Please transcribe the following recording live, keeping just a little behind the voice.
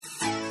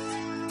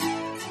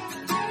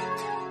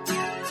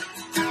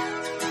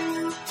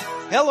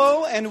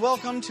Hello and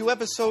welcome to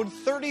episode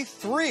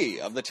 33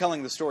 of the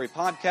Telling the Story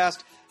podcast,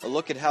 a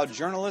look at how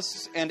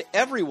journalists and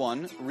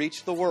everyone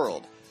reach the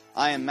world.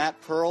 I am Matt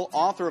Pearl,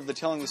 author of the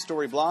Telling the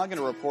Story blog and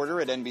a reporter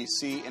at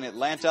NBC in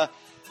Atlanta.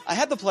 I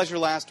had the pleasure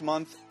last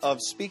month of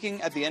speaking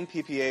at the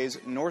NPPA's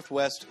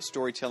Northwest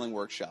Storytelling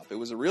Workshop. It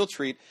was a real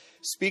treat,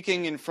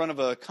 speaking in front of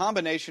a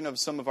combination of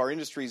some of our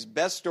industry's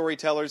best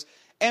storytellers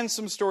and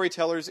some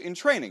storytellers in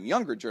training,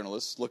 younger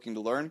journalists looking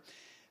to learn.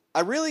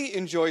 I really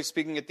enjoy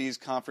speaking at these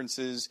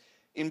conferences,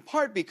 in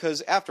part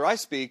because after I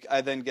speak,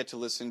 I then get to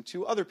listen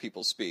to other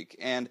people speak.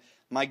 And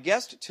my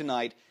guest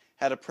tonight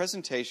had a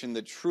presentation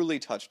that truly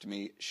touched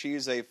me. She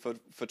is a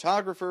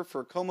photographer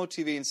for KOMO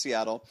TV in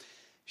Seattle.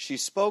 She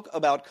spoke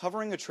about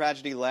covering a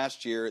tragedy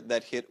last year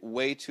that hit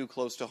way too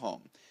close to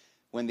home,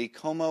 when the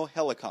KOMO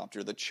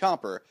helicopter, the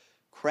chopper,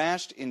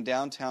 crashed in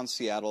downtown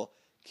Seattle,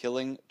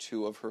 killing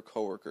two of her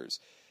coworkers.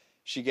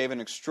 She gave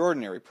an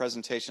extraordinary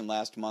presentation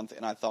last month,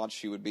 and I thought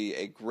she would be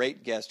a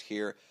great guest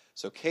here.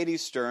 So Katie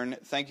Stern,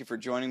 thank you for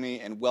joining me,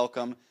 and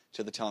welcome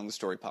to the Telling the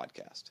Story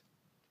podcast.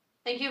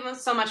 Thank you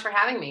so much for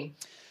having me.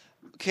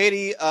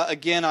 Katie,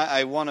 again,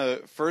 I want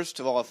to first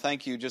of all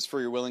thank you just for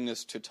your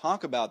willingness to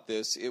talk about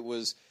this. It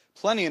was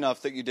plenty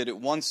enough that you did it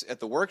once at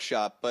the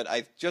workshop, but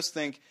I just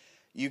think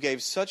you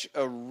gave such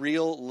a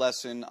real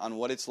lesson on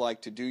what it's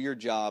like to do your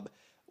job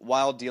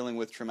while dealing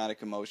with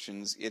traumatic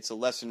emotions. It's a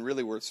lesson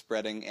really worth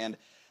spreading, and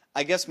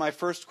I guess my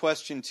first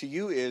question to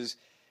you is,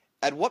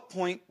 at what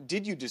point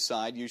did you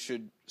decide you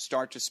should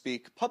start to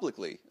speak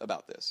publicly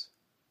about this?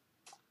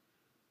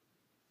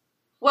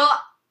 Well,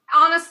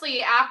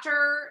 honestly,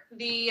 after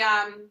the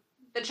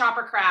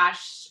chopper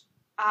crash,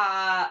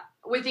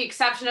 with the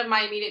exception of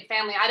my immediate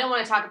family, I don't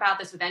want to talk about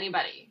this with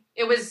anybody.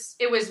 It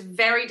was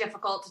very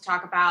difficult to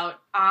talk about.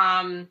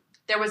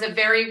 There was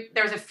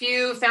a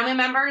few family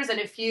members and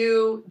a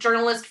few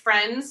journalist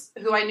friends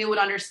who I knew would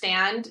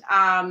understand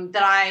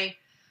that I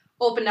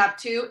opened up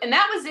to, and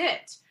that was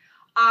it.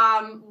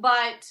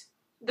 But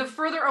the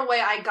further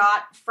away I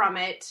got from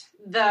it,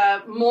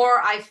 the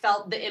more I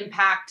felt the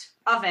impact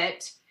of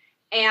it.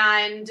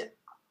 And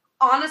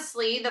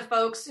honestly, the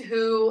folks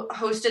who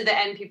hosted the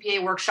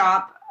NPPA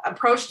workshop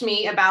approached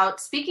me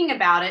about speaking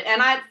about it.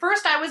 And at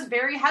first I was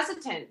very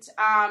hesitant.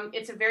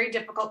 It's a very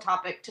difficult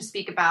topic to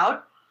speak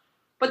about.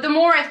 But the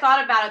more I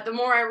thought about it, the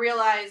more I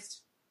realized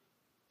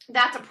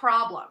that's a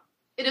problem.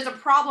 It is a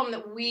problem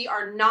that we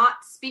are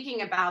not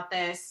speaking about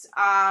this.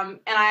 And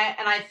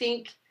I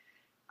think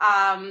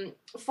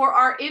for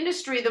our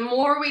industry, the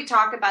more we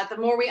talk about, the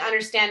more we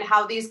understand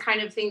how these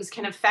kind of things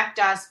can affect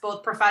us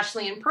both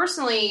professionally and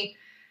personally,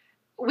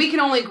 we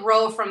can only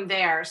grow from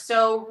there.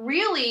 So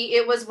really,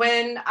 it was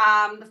when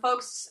the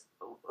folks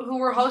who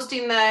were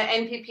hosting the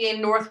NPPA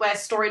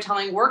Northwest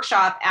Storytelling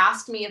Workshop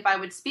asked me if I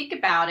would speak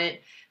about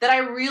it, that I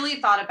really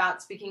thought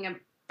about speaking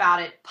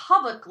about it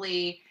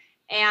publicly.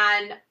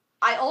 And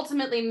I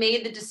ultimately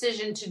made the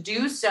decision to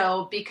do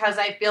so because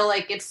I feel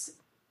like it's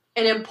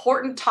an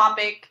important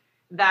topic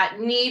that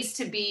needs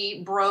to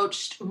be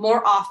broached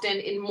more often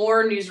in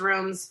more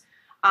newsrooms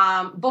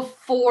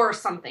before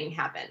something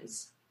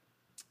happens.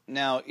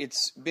 Now,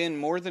 it's been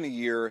more than a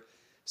year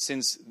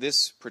since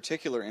this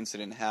particular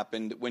incident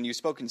happened. When you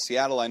spoke in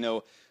Seattle, I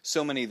know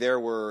so many there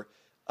were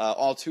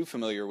all too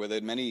familiar with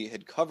it. Many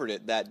had covered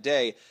it that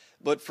day.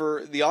 But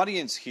for the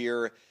audience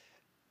here,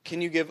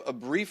 can you give a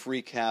brief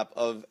recap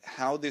of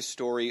how this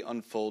story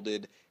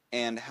unfolded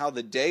and how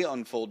the day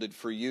unfolded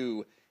for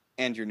you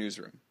and your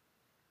newsroom?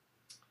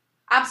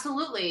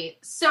 Absolutely.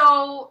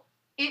 So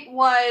it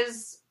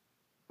was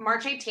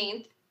March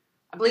 18th.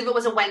 I believe it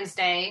was a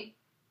Wednesday.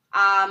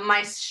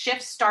 My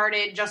shift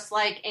started just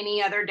like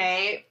any other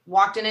day.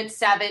 Walked in at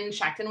 7,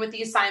 checked in with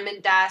the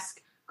assignment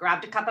desk,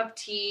 grabbed a cup of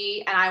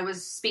tea, and I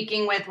was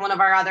speaking with one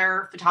of our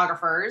other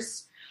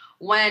photographers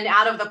when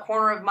out of the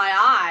corner of my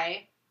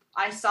eye,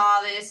 I saw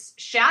this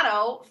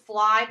shadow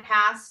fly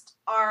past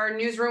our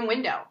newsroom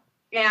window,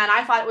 and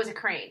I thought it was a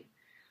crane.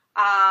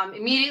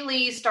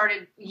 Immediately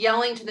started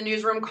yelling to the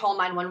newsroom, call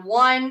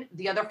 911.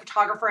 The other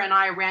photographer and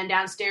I ran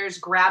downstairs,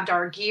 grabbed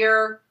our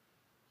gear,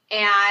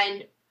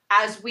 and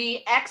as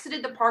we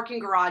exited the parking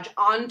garage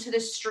onto the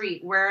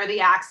street where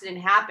the accident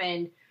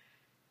happened,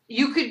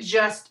 you could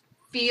just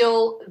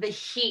feel the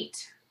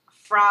heat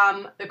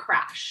from the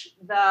crash.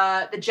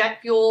 The jet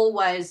fuel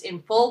was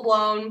in full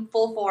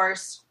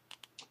force.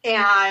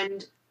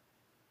 And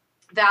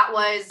that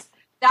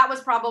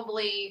was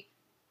probably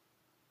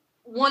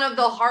one of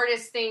the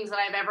hardest things that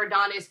I've ever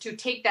done, is to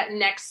take that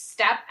next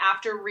step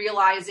after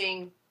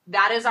realizing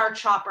that is our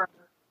chopper.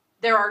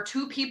 There are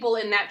 2 people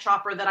in that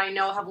chopper that I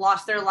know have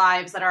lost their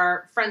lives, that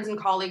are friends and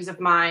colleagues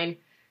of mine.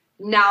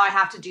 Now I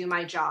have to do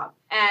my job.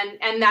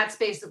 And that's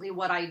basically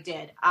what I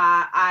did.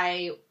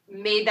 I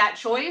made that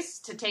choice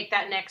to take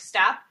that next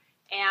step.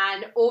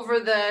 And over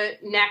the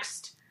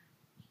next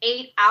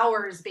 8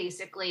 hours,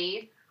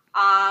 basically,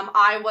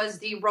 I was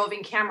the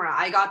roving camera.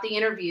 I got the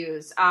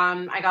interviews.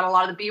 I got a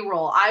lot of the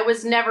B-roll. I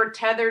was never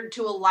tethered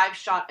to a live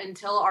shot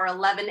until our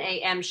 11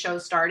 a.m. show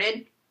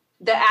started.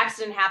 The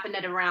accident happened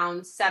at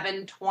around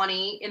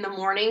 7:20 in the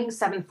morning,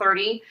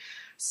 7:30.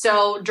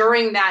 So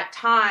during that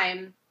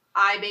time,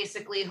 I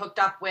basically hooked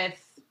up with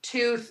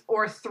 2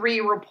 or 3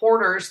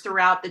 reporters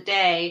throughout the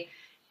day.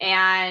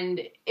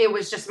 And it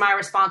was just my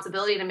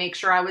responsibility to make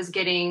sure I was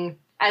getting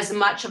as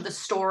much of the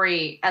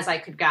story as I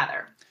could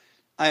gather.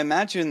 I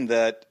imagine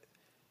that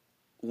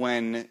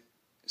when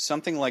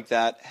something like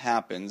that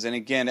happens, and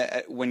again,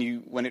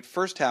 when it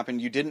first happened,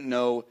 you didn't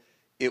know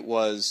it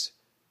was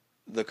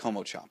the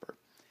Como chopper,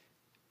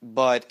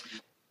 but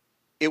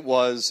it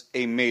was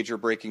a major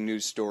breaking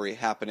news story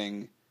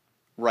happening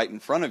right in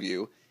front of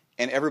you,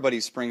 and everybody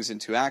springs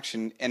into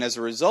action. And as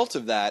a result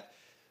of that,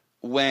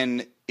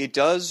 when it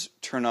does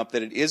turn up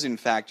that it is in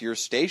fact your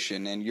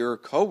station and your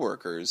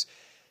coworkers,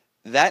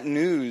 that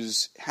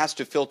news has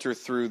to filter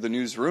through the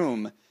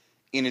newsroom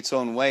in its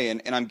own way.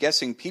 And I'm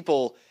guessing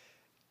people,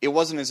 it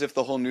wasn't as if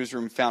the whole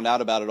newsroom found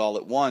out about it all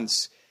at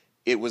once.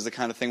 It was the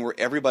kind of thing where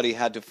everybody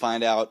had to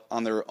find out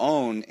on their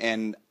own.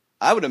 And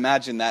I would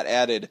imagine that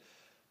added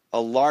a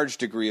large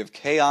degree of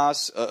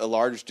chaos, a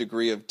large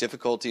degree of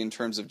difficulty in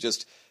terms of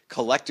just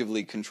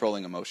collectively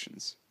controlling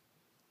emotions.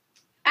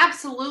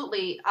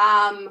 Absolutely.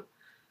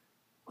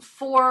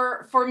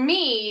 For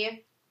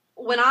me,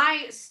 when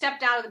I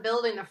stepped out of the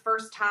building the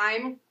first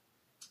time,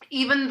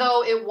 even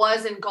though it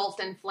was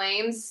engulfed in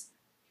flames,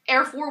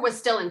 Air 4 was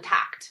still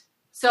intact.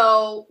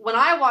 So when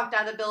I walked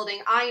out of the building,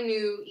 I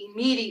knew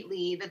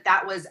immediately that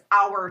that was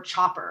our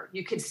chopper.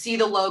 You could see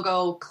the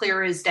logo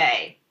clear as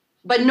day.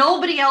 But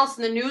nobody else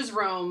in the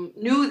newsroom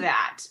knew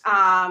that.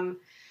 And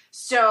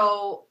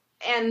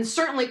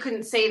certainly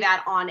couldn't say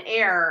that on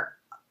air.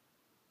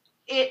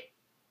 It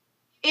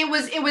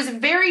was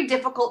very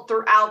difficult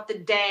throughout the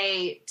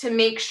day to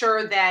make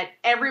sure that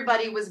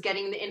everybody was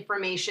getting the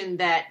information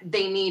that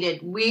they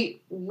needed.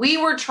 We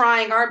were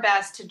trying our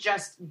best to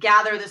just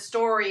gather the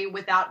story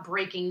without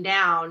breaking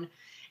down,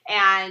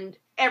 and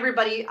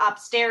everybody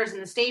upstairs in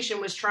the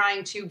station was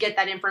trying to get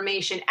that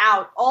information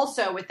out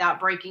also without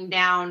breaking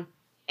down.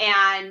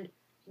 And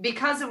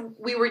because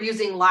we were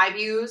using live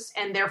views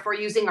and therefore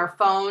using our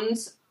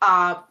phones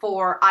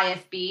for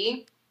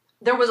IFB,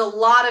 there was a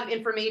lot of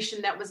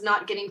information that was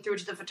not getting through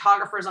to the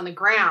photographers on the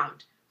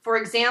ground. For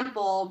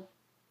example,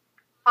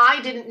 I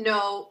didn't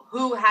know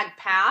who had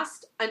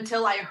passed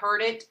until I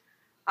heard it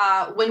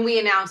when we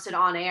announced it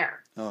on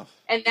air. Oh.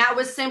 And that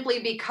was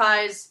simply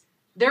because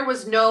there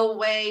was no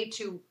way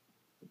to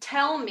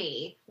tell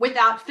me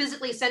without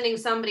physically sending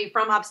somebody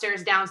from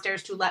upstairs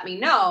downstairs to let me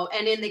know.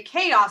 And in the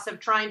chaos of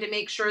trying to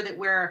make sure that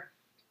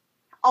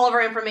all of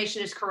our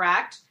information is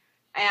correct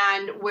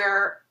and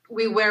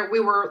we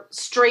were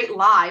straight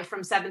live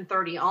from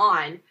 7:30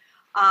 on.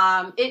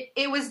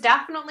 It was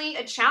definitely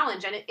a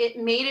challenge, and it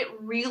made it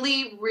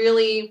really,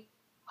 really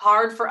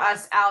hard for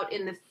us out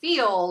in the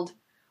field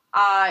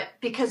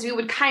because we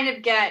would kind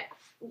of get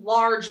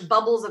large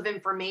bubbles of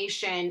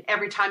information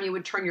every time you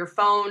would turn your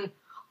phone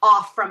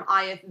off from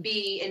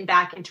IFB and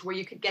back into where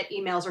you could get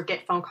emails or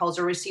get phone calls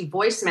or receive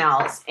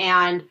voicemails.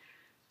 And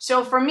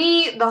so for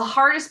me, the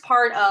hardest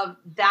part of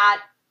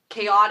that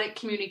chaotic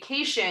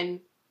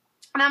communication,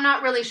 and I'm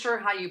not really sure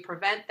how you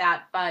prevent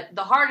that, but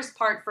the hardest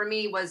part for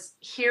me was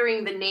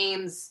hearing the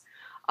names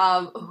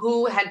of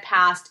who had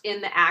passed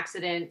in the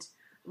accident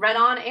read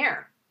on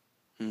air.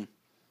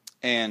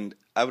 And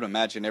I would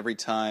imagine every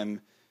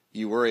time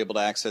you were able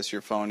to access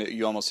your phone,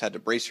 you almost had to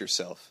brace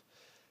yourself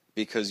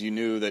because you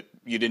knew that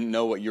you didn't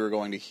know what you were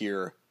going to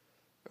hear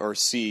or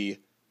see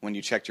when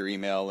you checked your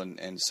email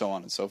and so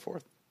on and so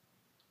forth.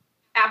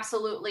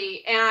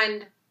 Absolutely.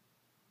 And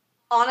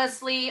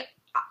honestly,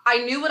 I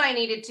knew what I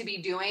needed to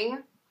be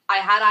doing. I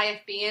had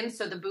IFB in,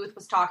 so the booth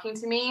was talking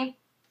to me.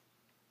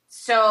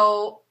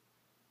 So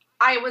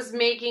I was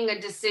making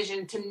a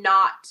decision to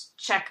not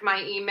check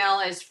my email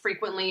as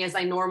frequently as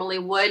I normally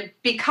would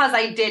because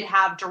I did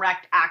have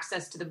direct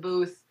access to the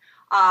booth.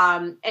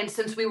 And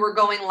since we were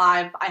going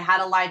live, I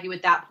had a live view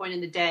at that point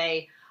in the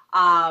day.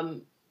 I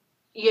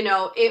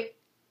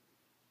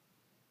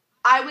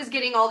was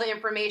getting all the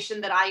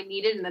information that I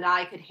needed and that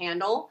I could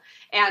handle.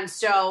 And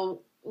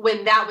so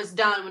when that was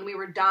done, when we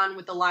were done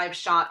with the live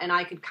shot and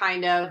I could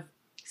kind of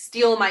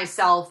steel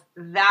myself,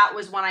 that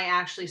was when I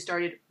actually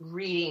started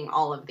reading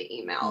all of the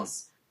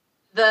emails.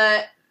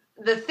 The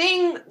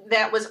thing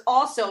that was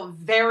also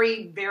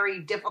very, very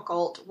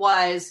difficult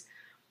was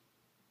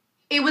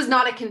it was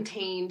not a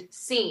contained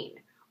scene.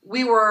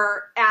 We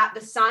were at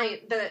the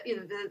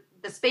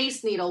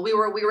Space Needle. We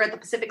were at the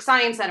Pacific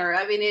Science Center.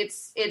 I mean,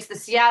 it's the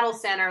Seattle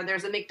Center.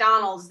 There's a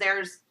McDonald's.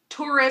 There's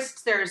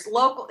tourists. There's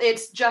local.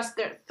 It's just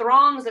the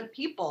throngs of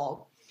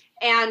people.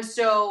 And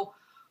so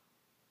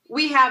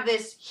we have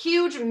this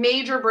huge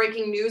major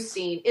breaking news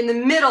scene in the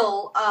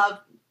middle of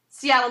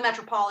Seattle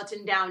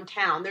metropolitan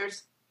downtown.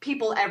 There's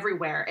people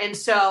everywhere. And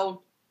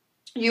so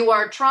you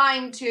are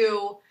trying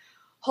to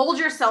hold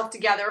yourself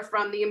together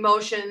from the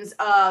emotions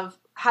of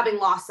having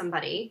lost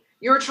somebody.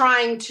 You're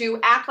trying to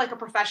act like a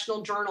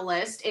professional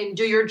journalist and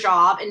do your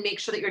job and make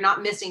sure that you're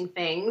not missing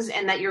things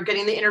and that you're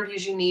getting the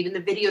interviews you need and the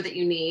video that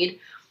you need.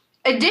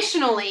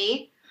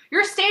 Additionally,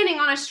 you're standing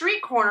on a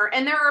street corner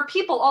and there are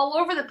people all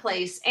over the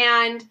place.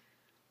 And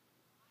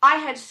I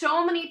had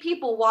so many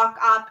people walk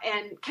up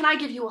and, can I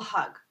give you a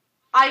hug?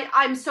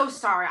 I'm so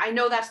sorry. I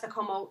know that's the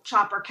Como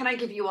chopper. Can I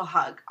give you a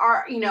hug?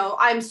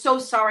 I'm so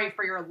sorry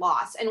for your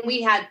loss. And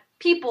we had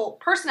people,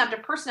 person after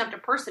person after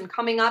person,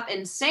 coming up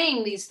and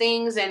saying these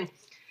things and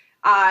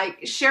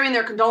sharing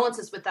their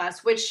condolences with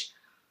us, which,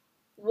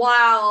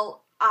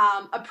 while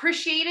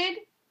appreciated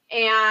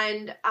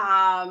and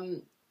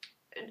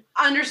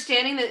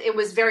understanding that it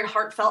was very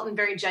heartfelt and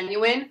very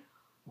genuine,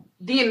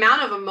 the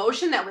amount of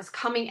emotion that was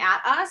coming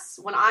at us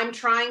when I'm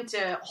trying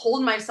to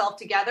hold myself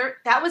together,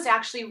 that was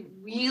actually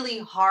really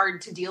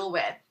hard to deal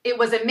with. It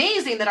was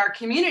amazing that our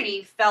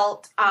community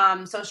felt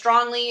so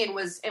strongly and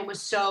was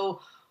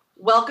so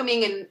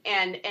welcoming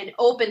and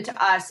open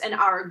to us and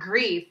our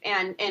grief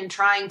and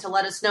trying to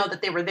let us know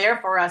that they were there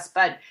for us.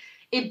 But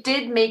it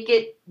did make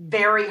it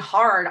very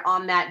hard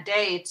on that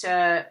day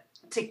to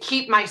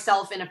keep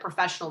myself in a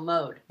professional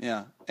mode.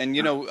 Yeah. And,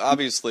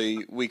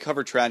 obviously we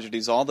cover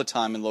tragedies all the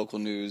time in local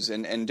news,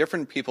 and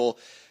different people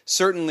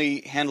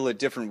certainly handle it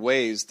different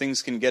ways.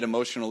 Things can get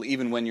emotional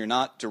even when you're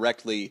not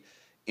directly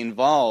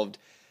involved.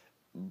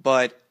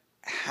 But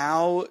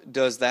how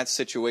does that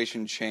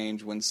situation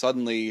change when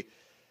suddenly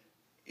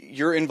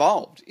you're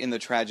involved in the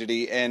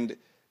tragedy and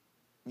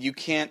you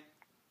can't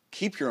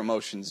keep your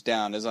emotions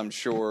down, as I'm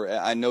sure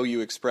I know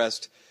you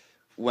expressed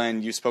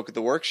when you spoke at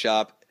the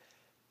workshop?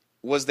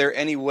 Was there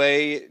any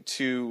way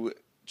to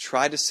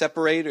try to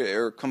separate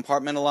or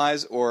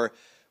compartmentalize, or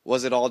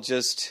was it all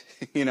just,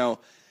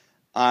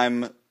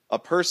 I'm a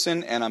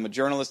person and I'm a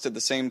journalist at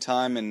the same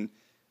time, and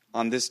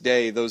on this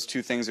day, those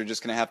two things are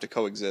just going to have to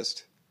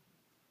coexist?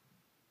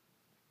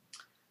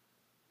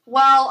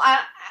 Well,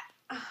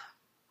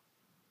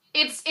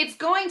 it's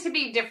going to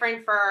be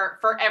different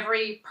for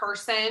every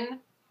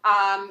person.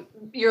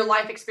 Your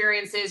life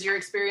experiences, your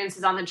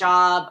experiences on the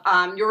job,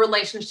 your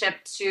relationship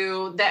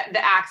to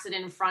the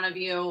accident in front of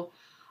you.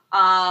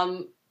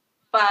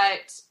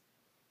 But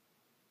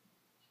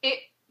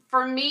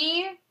for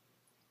me,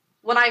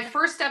 when I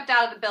first stepped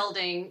out of the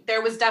building,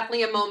 there was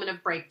definitely a moment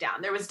of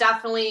breakdown.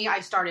 I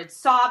started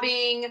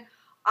sobbing.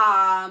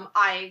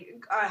 I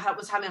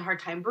was having a hard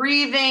time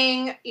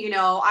breathing.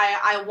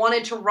 I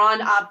wanted to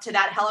run up to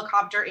that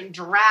helicopter and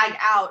drag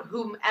out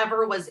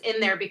whomever was in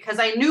there, because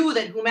I knew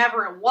that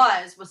whomever it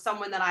was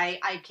someone that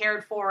I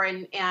cared for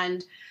and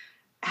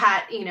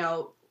had,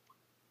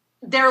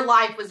 their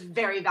life was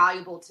very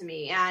valuable to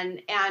me.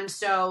 And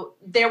so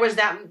there was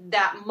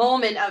that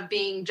moment of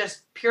being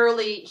just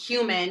purely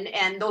human.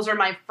 And those are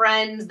my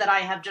friends that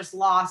I have just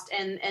lost,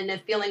 and a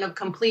feeling of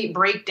complete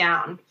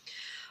breakdown.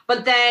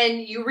 But then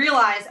you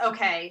realize,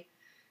 okay,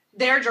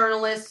 they're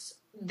journalists.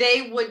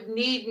 They would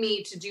need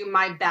me to do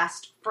my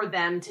best for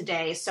them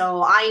today.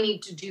 So I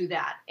need to do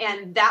that.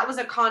 And that was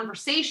a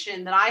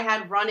conversation that I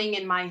had running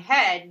in my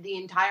head the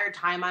entire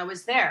time I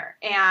was there.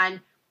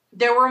 And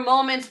there were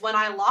moments when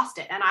I lost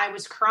it and I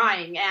was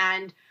crying,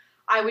 and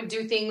I would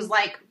do things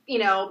like,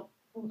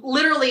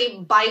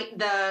 literally bite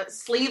the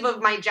sleeve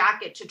of my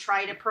jacket to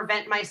try to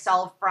prevent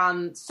myself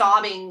from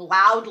sobbing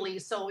loudly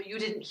so you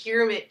didn't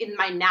hear it in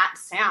my nat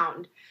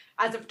sound.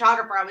 As a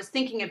photographer, I was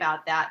thinking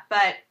about that.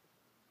 But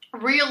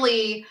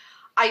really,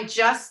 I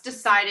just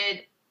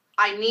decided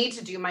I need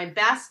to do my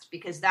best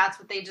because that's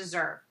what they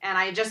deserve. And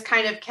I just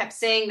kind of kept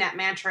saying that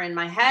mantra in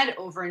my head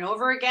over and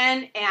over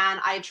again. And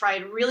I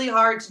tried really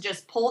hard to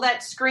just pull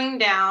that screen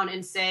down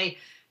and say,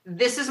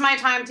 this is my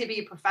time to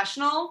be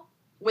professional.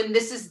 When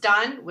this is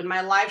done, when my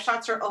live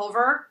shots are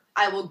over,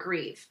 I will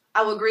grieve.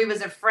 I will grieve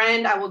as a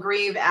friend. I will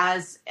grieve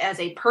as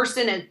a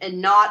person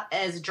and not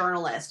as a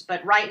journalist.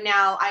 But right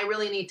now, I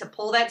really need to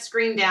pull that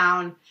screen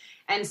down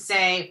and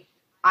say,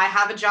 I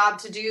have a job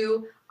to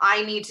do.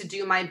 I need to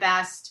do my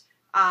best.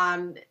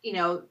 And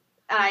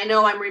I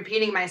know I'm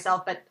repeating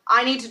myself, but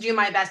I need to do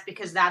my best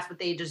because that's what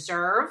they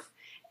deserve.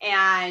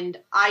 And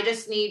I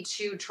just need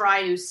to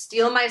try to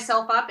steel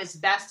myself up as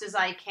best as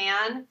I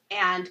can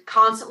and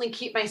constantly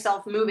keep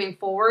myself moving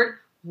forward.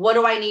 What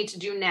do I need to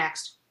do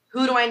next?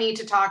 Who do I need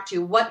to talk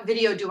to? What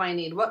video do I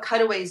need? What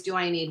cutaways do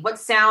I need? What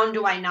sound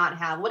do I not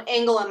have? What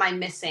angle am I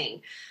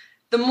missing?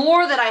 The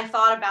more that I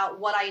thought about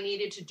what I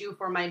needed to do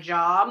for my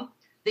job,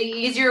 the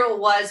easier it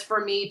was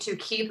for me to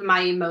keep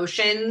my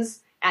emotions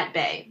at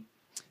bay.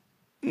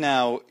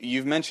 Now,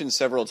 you've mentioned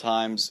several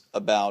times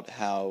about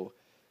how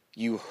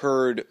you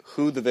heard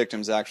who the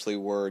victims actually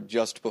were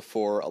just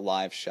before a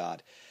live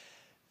shot.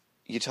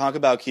 You talk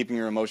about keeping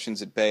your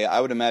emotions at bay.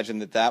 I would imagine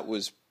that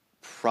was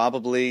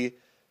probably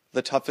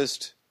the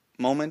toughest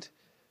moment.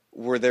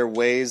 Were there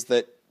ways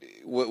that,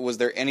 was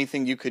there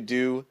anything you could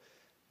do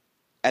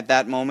at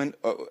that moment?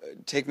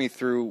 Take me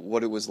through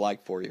what it was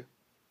like for you.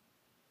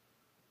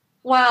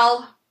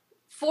 Well,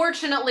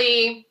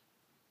 fortunately,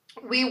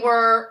 we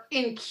were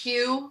in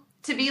queue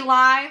to be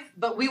live,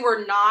 but we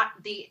were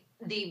not the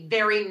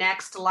very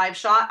next live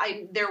shot.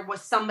 There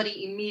was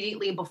somebody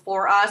immediately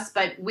before us,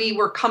 but we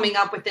were coming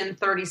up within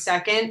 30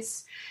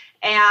 seconds.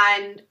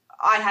 And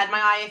I had my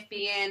IFB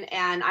in,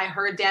 and I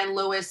heard Dan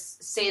Lewis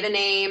say the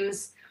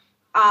names.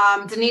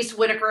 Denise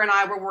Whitaker and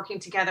I were working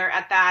together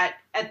at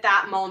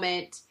that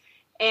moment.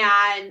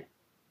 And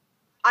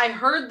I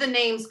heard the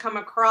names come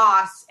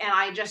across, and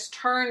I just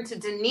turned to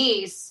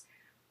Denise,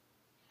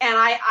 and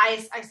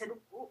I said,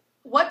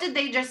 what did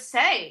they just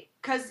say?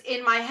 Because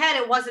in my head,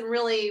 it wasn't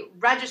really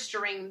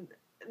registering.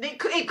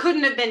 It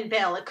couldn't have been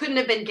Bill. It couldn't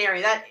have been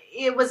Gary.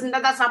 That's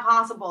not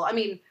possible. I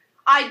mean,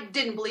 I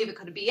didn't believe it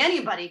could be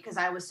anybody because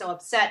I was so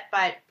upset,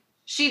 but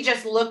she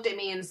just looked at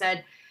me and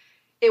said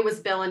it was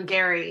Bill and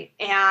Gary.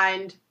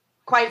 And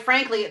quite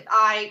frankly,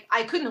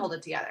 I couldn't hold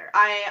it together.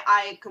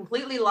 I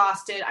completely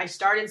lost it. I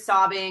started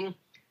sobbing.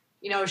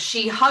 You know,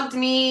 she hugged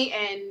me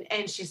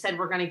and she said,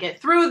 we're going to get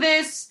through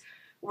this.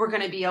 We're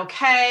going to be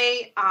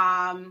okay.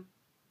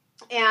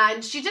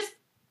 And she just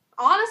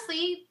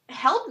honestly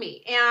held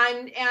me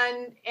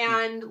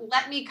and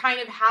let me kind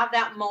of have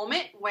that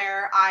moment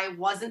where I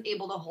wasn't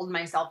able to hold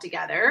myself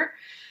together.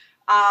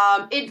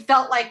 It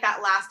felt like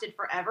that lasted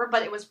forever,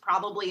 but it was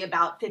probably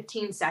about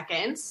 15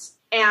 seconds.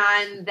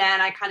 And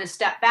then I kind of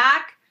stepped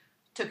back,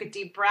 took a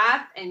deep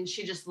breath, and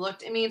she just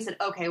looked at me and said,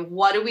 okay,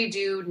 what do we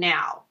do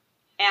now?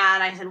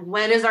 And I said,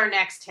 when is our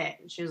next hit?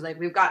 And she was like,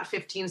 we've got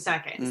 15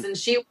 seconds. And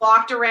she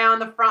walked around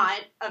the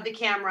front of the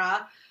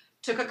camera,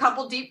 took a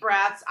couple deep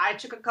breaths. I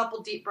took a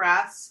couple deep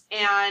breaths,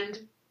 and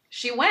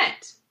she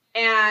went.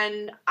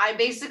 And I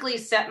basically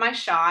set my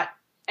shot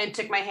and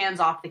took my hands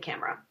off the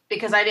camera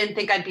because I didn't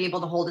think I'd be able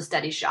to hold a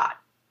steady shot.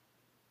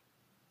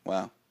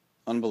 Wow.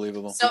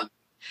 Unbelievable. So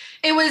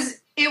it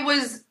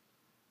was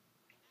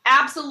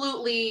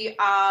absolutely,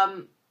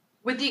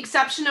 with the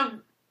exception of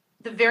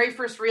the very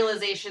first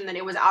realization that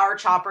it was our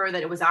chopper,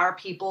 that it was our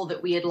people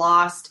that we had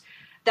lost,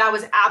 that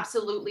was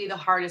absolutely the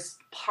hardest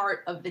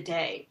part of the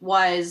day.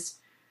 Was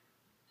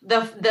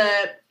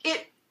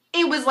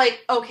it was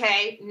like,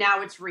 okay,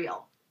 now it's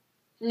real.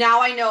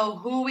 Now I know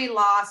who we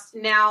lost.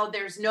 Now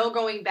there's no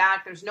going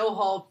back. There's no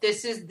hope.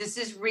 This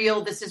is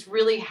real. This has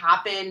really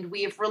happened.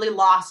 We have really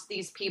lost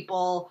these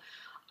people.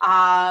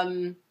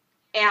 And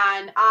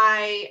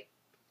I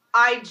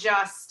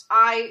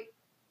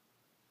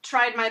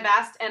tried my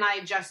best, and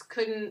I just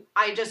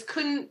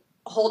couldn't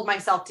hold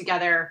myself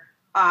together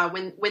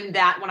when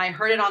I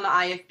heard it on the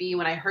IFB,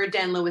 when I heard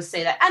Dan Lewis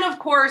say that. And of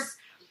course,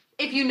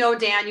 if you know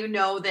Dan, you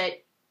know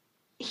that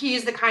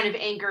he's the kind of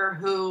anchor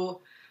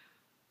who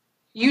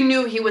you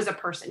knew he was a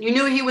person. You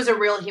knew he was a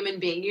real human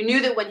being. You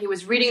knew that when he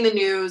was reading the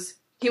news,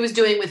 he was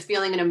doing with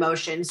feeling and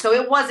emotion. So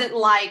it wasn't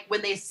like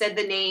when they said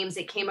the names,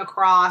 it came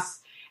across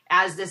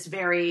as this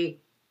very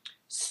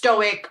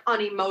stoic,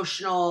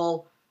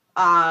 unemotional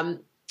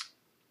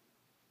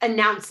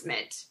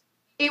announcement.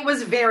 It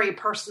was very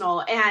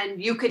personal,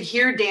 and you could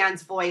hear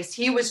Dan's voice.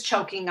 He was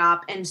choking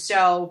up, and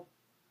so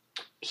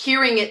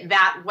hearing it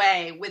that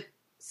way,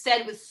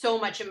 said with so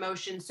much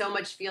emotion, so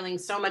much feeling,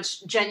 so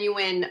much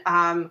genuine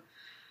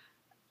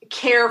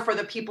care for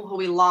the people who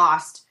we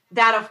lost,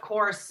 that of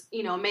course,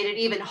 made it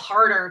even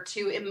harder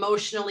to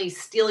emotionally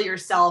steel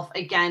yourself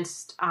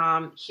against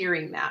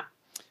hearing that.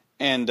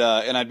 And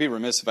I'd be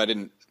remiss if I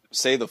didn't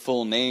say the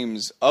full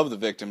names of the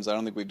victims. I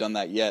don't think we've done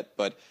that yet,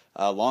 but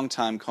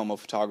longtime Como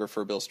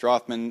photographer Bill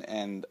Strothman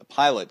and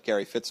pilot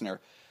Gary Fitzner.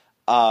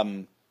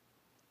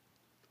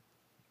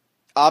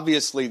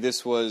 Obviously,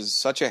 this was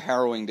such a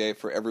harrowing day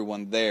for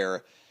everyone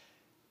there.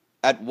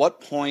 At what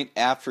point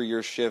after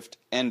your shift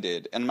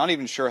ended, and I'm not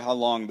even sure how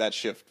long that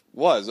shift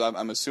was,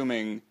 I'm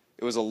assuming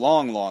it was a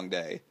long, long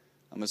day.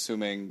 I'm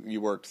assuming you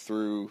worked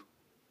through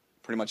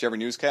pretty much every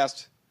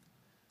newscast?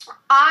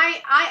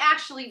 I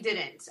actually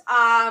didn't.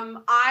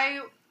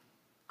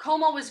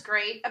 Como was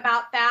great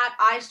about that.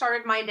 I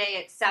started my day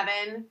at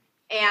 7,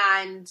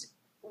 and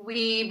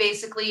we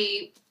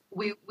basically,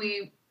 we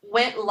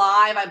went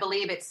live, I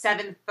believe, at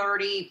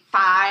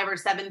 7:35 or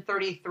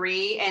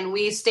 7:33, and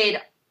we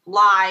stayed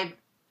live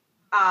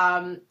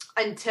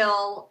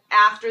until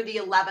after the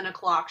 11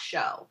 o'clock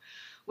show.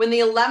 When the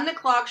 11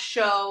 o'clock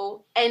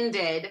show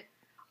ended,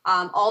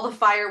 all the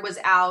fire was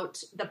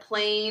out, the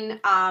plane,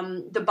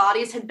 the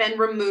bodies had been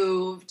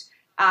removed,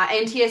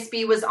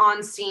 NTSB was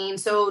on scene,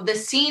 so the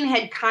scene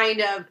had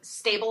kind of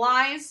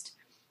stabilized,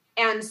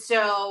 and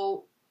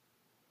so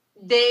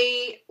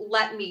they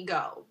let me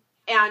go.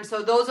 And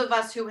so those of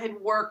us who had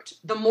worked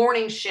the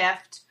morning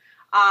shift,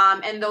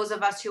 and those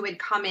of us who had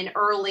come in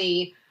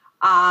early,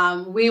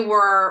 there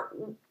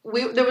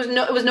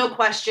was no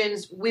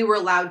questions. We were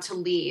allowed to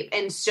leave.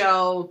 And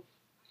so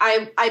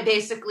I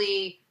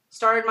basically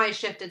started my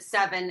shift at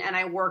 7, and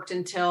I worked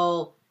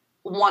until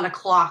 1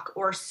 o'clock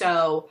or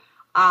so,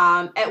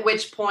 at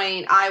which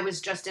point I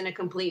was just in a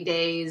complete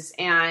daze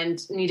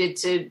and needed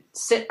to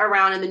sit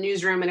around in the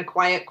newsroom in a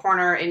quiet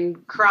corner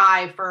and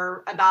cry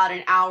for about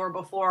an hour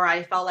before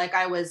I felt like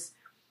I was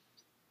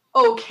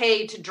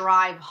okay to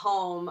drive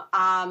home.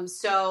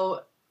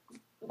 So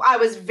I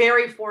was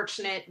very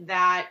fortunate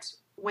that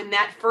when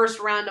that first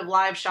round of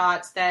live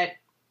shots that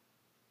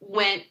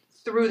went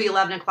through the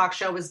 11 o'clock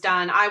show was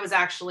done, I was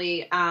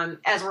actually,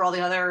 as were all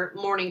the other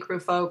morning crew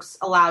folks,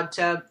 allowed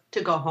to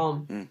go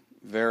home.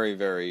 Very,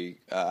 very,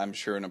 I'm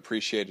sure, an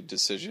appreciated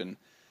decision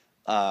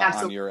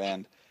on your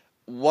end.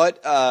 What,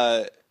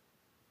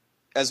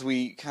 as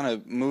we kind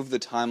of move the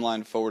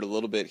timeline forward a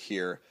little bit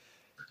here,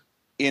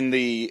 in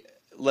the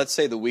let's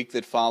say, the week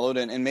that followed,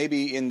 and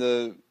maybe in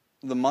the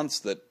months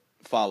that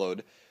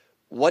followed,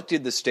 what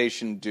did the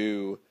station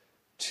do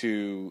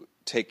to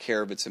take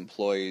care of its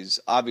employees?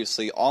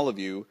 Obviously, all of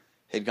you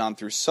had gone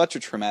through such a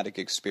traumatic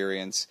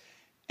experience,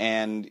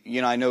 and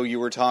I know you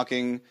were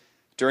talking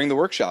during the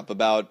workshop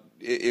about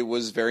it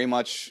was very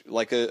much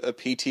like a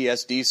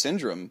PTSD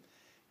syndrome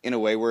in a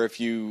way, where if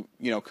you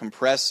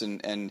compress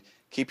and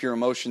keep your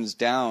emotions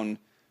down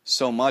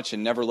so much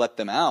and never let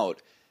them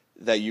out,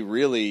 that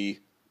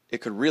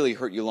it could really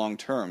hurt you long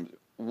term.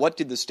 What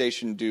did the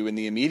station do in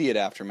the immediate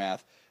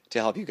aftermath to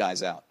help you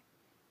guys out?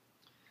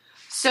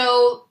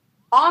 So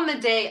on the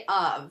day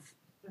of,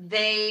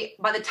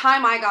 by the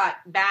time I got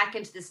back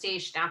into the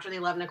station after the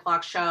 11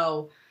 o'clock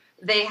show,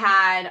 they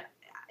had,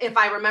 if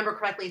I remember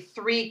correctly,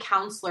 3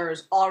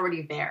 counselors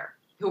already there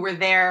who were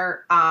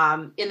there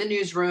in the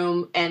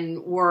newsroom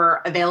and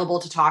were available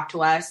to talk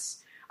to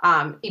us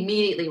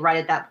immediately right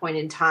at that point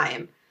in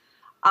time.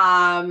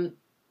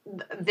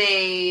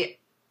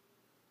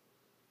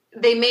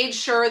 They made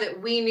sure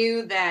that we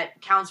knew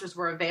that counselors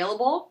were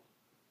available,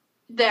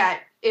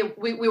 that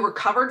we were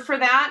covered for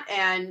that,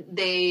 and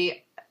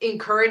they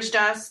encouraged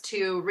us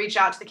to reach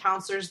out to the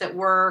counselors that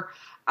were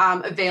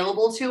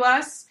available to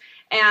us.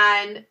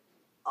 And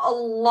a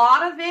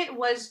lot of it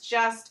was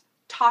just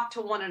talk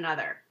to one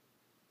another,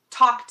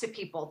 talk to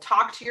people,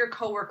 talk to your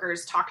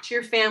coworkers, talk to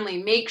your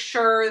family, make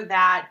sure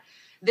that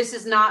this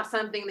is not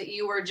something that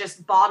you are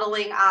just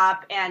bottling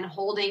up and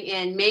holding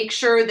in. Make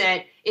sure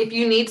that if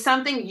you need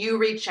something, you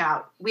reach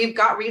out. We've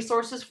got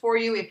resources for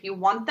you if you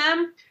want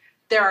them.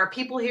 There are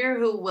people here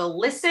who will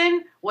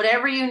listen.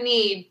 Whatever you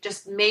need,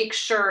 just make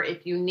sure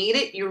if you need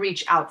it, you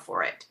reach out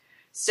for it.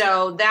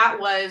 So that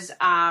was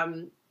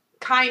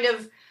kind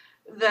of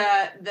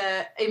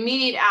the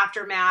immediate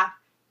aftermath.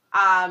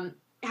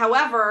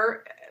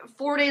 However,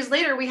 4 days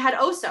later, we had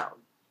OSO.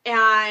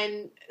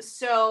 And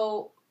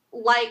so,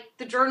 like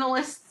the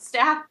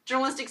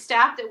journalistic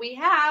staff that we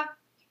have,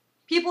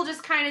 people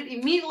just kind of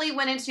immediately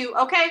went into,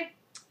 okay,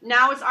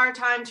 now it's our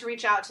time to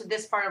reach out to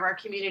this part of our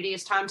community.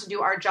 It's time to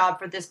do our job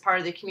for this part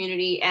of the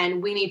community,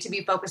 and we need to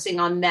be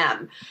focusing on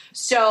them.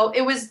 So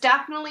it was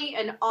definitely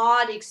an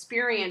odd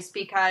experience,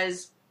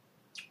 because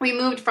we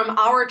moved from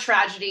our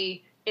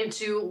tragedy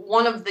into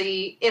one of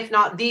the, if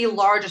not the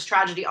largest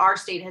tragedy our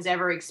state has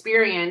ever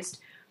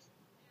experienced.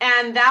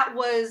 And that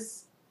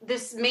was,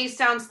 this may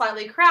sound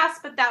slightly crass,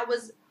 but that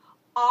was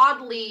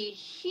oddly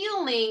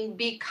healing,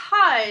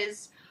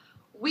 because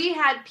we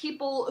had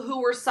people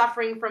who were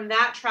suffering from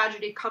that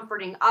tragedy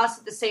comforting us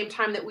at the same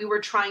time that we were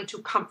trying to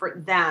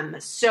comfort them.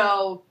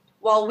 So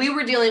while we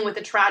were dealing with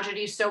the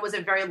tragedy, so was a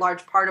very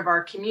large part of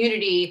our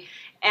community.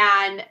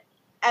 And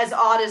as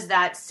odd as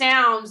that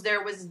sounds,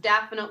 there was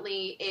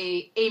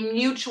definitely a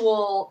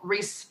mutual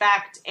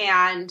respect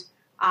and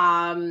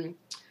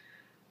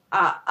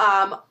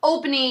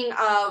opening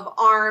of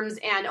arms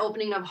and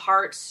opening of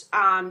hearts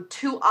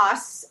to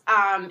us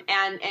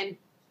and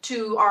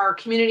to our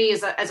community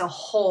as a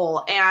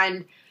whole.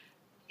 And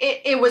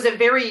it was a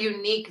very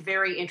unique,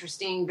 very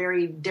interesting,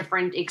 very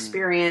different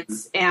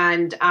experience.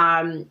 And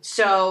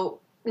so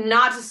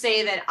not to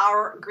say that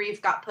our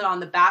grief got put on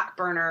the back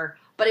burner,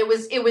 but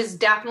it was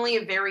definitely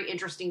a very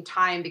interesting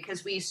time,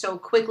 because we so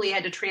quickly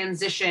had to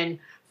transition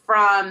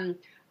from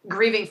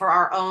grieving for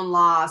our own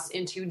loss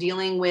into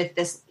dealing with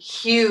this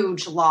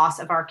huge loss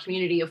of our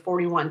community of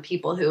 41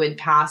 people who had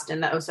passed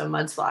in the Oso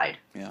mudslide.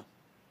 Yeah.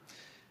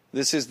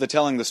 This is the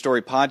Telling the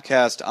Story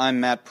podcast. I'm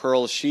Matt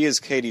Pearl. She is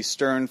Katie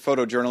Stern,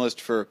 photojournalist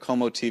for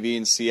KOMO TV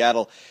in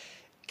Seattle.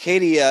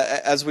 Katie,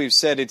 as we've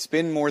said, it's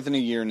been more than a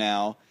year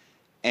now,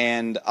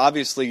 and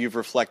obviously you've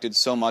reflected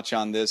so much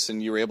on this,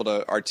 and you were able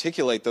to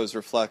articulate those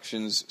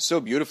reflections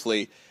so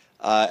beautifully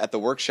at the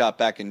workshop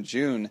back in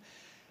June.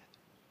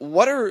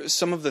 What are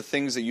some of the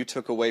things that you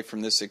took away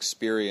from this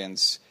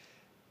experience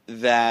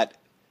that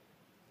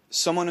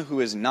someone who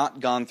has not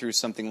gone through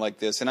something like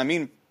this, and I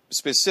mean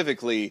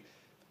specifically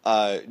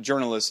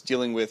journalists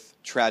dealing with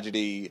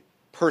tragedy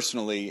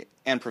personally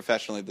and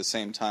professionally at the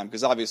same time,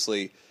 because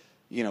obviously,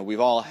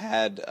 we've all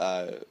had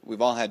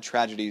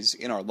tragedies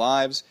in our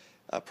lives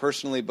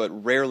personally, but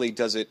rarely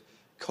does it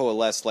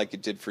coalesce like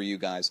it did for you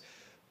guys.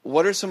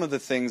 What are some of the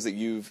things that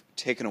you've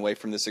taken away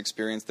from this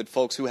experience that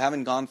folks who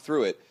haven't gone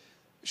through it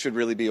should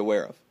really be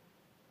aware of?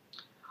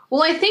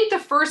 Well, I think the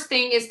first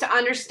thing is to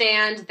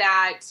understand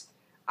that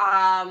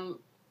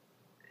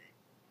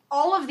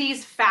all of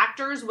these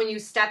factors, when you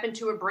step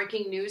into a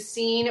breaking news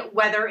scene,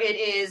 whether it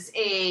is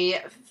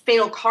a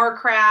fatal car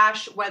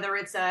crash, whether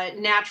it's a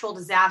natural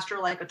disaster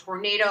like a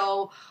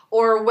tornado,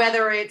 or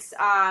whether it's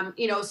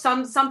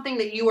something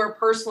that you are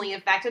personally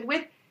affected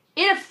with,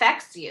 it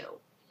affects you,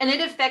 and it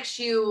affects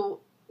you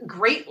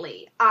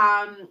greatly.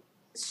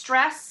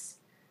 Stress,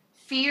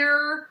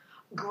 fear,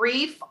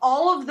 grief,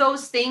 all of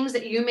those things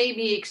that you may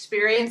be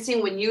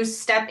experiencing when you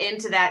step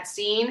into that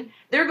scene,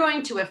 they're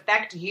going to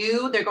affect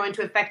you. They're going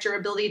to affect your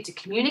ability to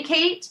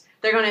communicate.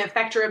 They're going to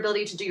affect your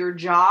ability to do your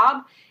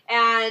job.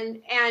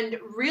 And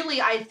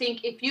really, I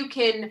think if you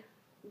can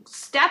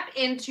step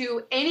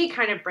into any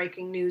kind of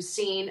breaking news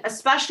scene,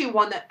 especially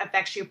one that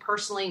affects you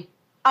personally,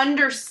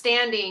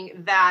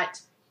 understanding that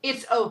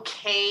it's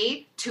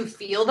okay to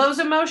feel those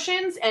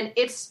emotions, and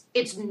it's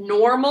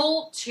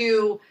normal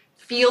to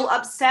feel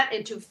upset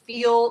and to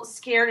feel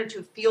scared and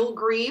to feel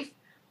grief,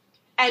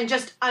 and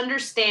just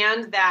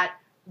understand that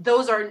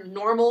those are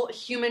normal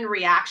human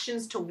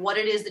reactions to what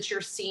it is that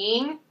you're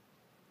seeing.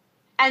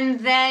 And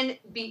then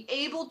be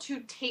able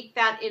to take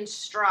that in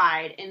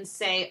stride and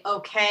say,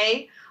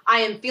 okay, I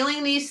am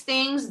feeling these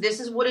things. This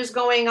is what is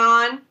going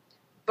on.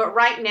 But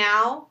right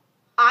now,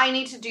 I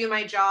need to do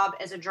my job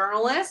as a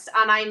journalist,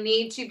 and I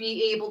need to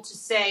be able to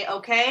say,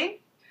 okay,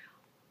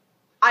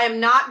 I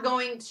am not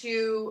going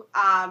to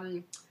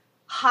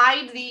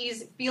hide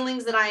these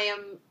feelings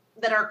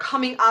that are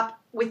coming up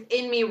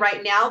within me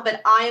right now,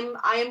 but I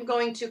am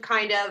going to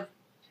kind of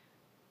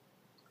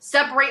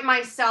separate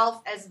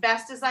myself as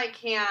best as I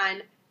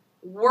can,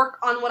 work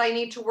on what I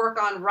need to work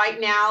on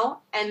right now,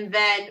 and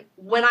then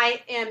when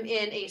I am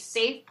in a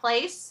safe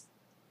place,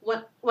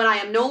 when I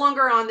am no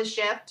longer on the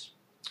shift,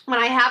 when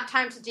I have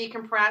time to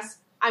decompress,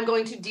 I'm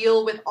going to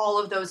deal with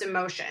all of those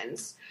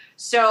emotions.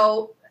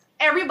 So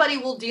everybody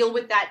will deal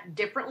with that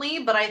differently,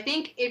 but I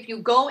think if you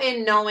go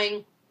in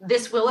knowing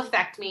this will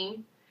affect me,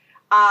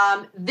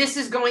 this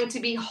is going to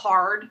be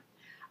hard,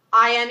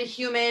 I am a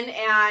human,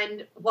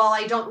 and while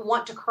I don't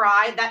want to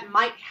cry, that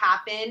might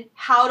happen.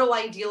 How do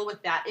I deal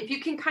with that? If you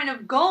can kind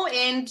of go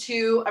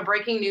into a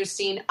breaking news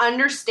scene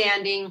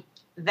understanding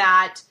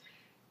that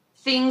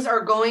things are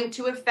going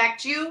to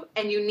affect you,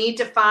 and you need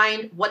to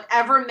find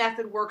whatever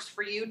method works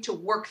for you to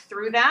work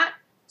through that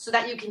so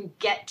that you can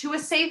get to a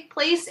safe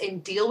place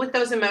and deal with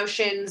those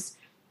emotions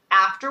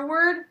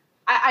afterward,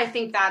 I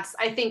think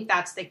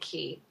that's the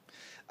key.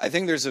 I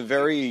think there's a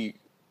very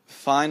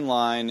fine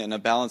line and a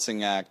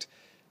balancing act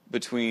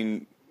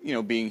between,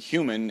 being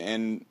human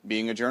and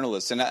being a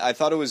journalist. And I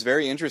thought it was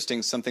very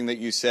interesting, something that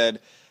you said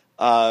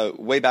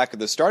way back at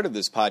the start of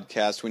this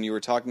podcast when you were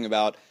talking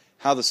about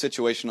how the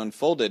situation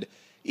unfolded.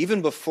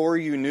 Even before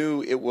you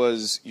knew it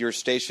was your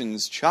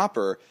station's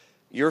chopper,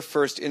 your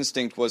first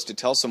instinct was to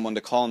tell someone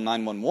to call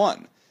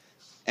 911.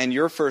 And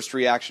your first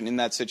reaction in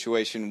that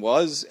situation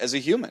was as a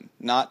human,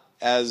 not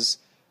as,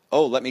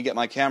 oh, let me get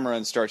my camera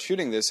and start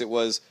shooting this. It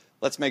was,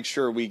 let's make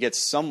sure we get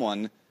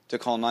someone to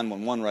call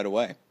 911 right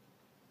away.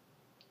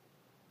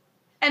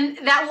 And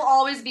that will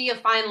always be a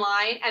fine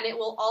line, and it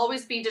will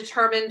always be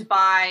determined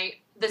by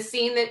the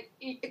scene that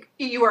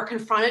you are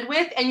confronted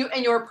with and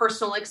your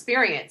personal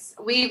experience.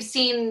 We've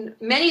seen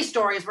many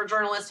stories where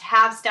journalists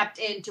have stepped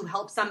in to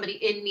help somebody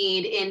in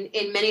need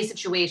in many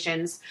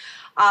situations.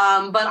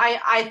 But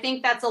I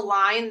think that's a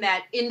line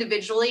that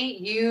individually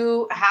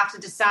you have to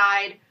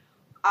decide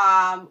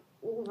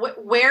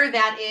where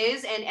that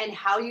is and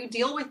how you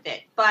deal with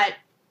it. But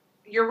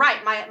you're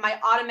right. My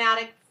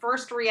automatic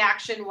first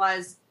reaction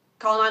was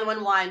call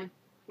 911.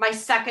 My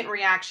second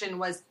reaction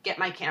was get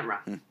my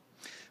camera.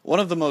 One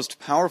of the most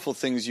powerful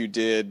things you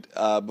did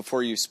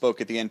before you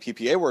spoke at the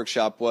NPPA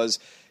workshop was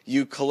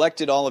you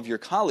collected all of your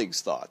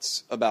colleagues'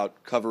 thoughts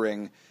about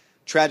covering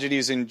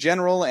tragedies in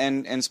general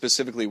and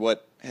specifically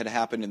what had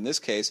happened in this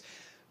case.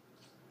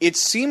 It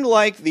seemed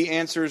like the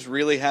answers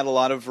really had a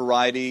lot of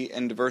variety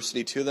and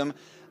diversity to them.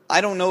 I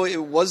don't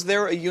know, was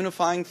there a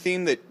unifying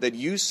theme that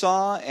you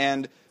saw,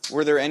 and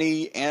were there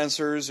any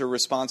answers or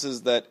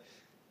responses that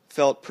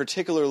felt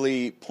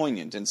particularly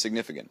poignant and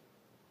significant?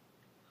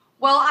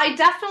 Well, I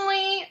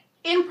definitely,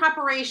 in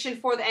preparation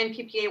for the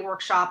NPPA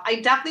workshop, I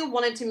definitely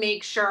wanted to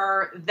make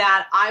sure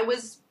that I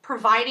was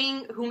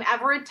providing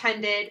whomever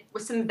attended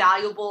with some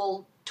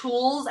valuable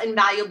tools and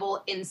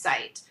valuable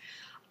insight.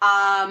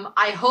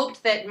 I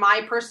hoped that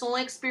my personal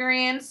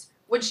experience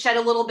would shed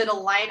a little bit of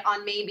light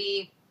on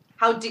maybe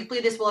how deeply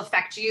this will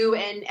affect you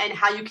and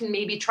how you can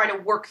maybe try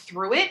to work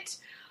through it.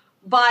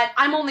 But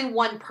I'm only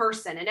one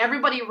person, and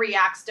everybody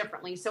reacts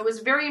differently. So it was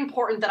very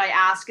important that I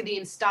ask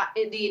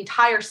the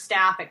entire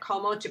staff at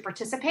KOMO to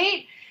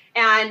participate.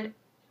 And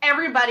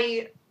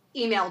everybody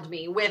emailed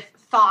me with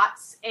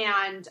thoughts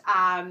and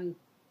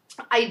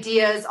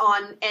ideas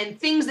on and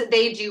things that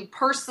they do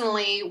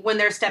personally when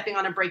they're stepping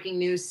on a breaking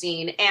news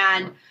scene.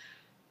 And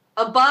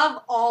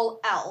above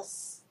all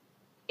else,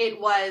 it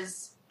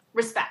was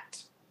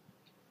respect.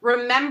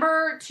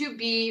 Remember to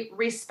be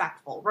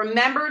respectful.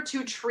 Remember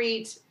to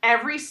treat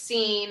every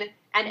scene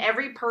and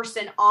every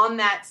person on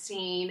that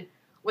scene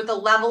with a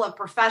level of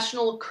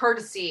professional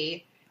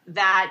courtesy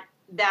that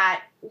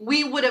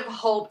we would have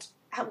hoped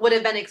would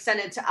have been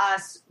extended to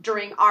us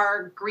during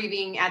our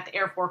grieving at the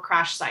Air Force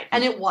crash site.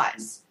 And it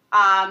was.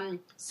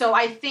 So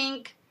I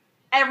think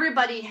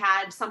everybody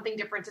had something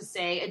different to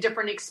say, a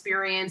different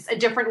experience, a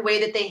different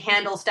way that they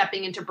handle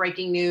stepping into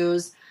breaking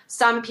news.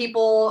 Some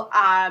people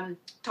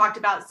talked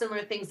about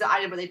similar things that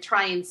I did, where they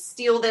try and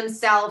steel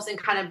themselves and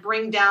kind of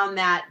bring down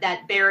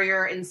that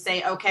barrier and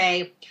say,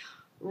 okay,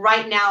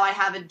 right now I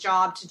have a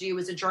job to do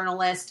as a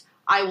journalist.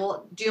 I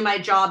will do my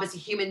job as a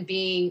human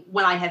being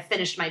when I have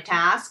finished my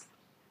task.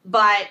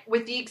 But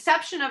with the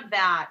exception of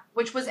that,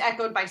 which was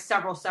echoed by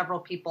several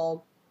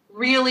people,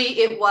 really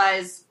it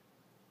was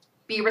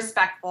be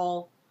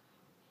respectful,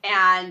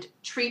 and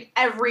treat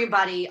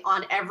everybody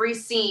on every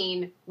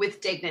scene with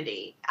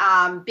dignity,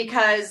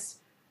 because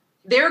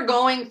they're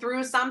going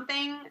through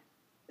something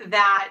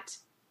that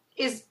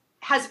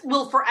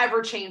will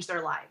forever change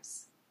their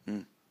lives.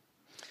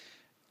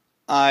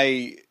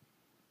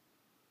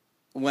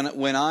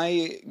 When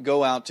I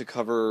go out to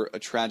cover a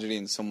tragedy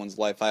in someone's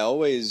life, I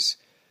always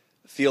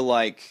feel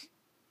like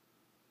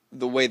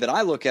the way that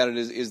I look at it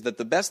is that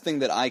the best thing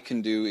that I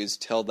can do is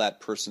tell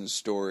that person's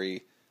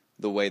story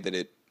the way that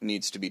it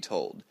needs to be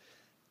told.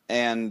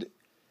 And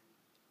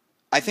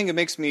I think it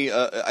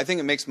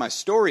makes my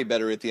story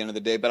better at the end of the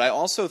day, but I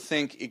also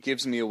think it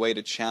gives me a way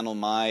to channel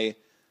my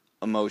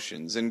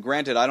emotions. And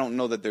granted, I don't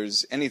know that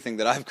there's anything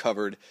that I've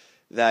covered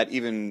that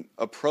even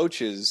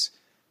approaches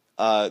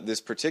this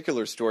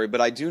particular story,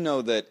 but I do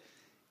know that,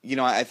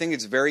 I think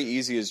it's very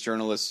easy as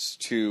journalists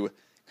to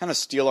kind of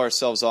steal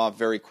ourselves off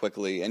very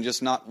quickly and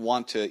just not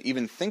want to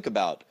even think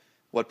about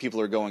what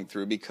people are going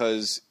through,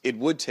 because it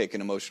would take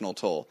an emotional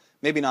toll.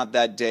 Maybe not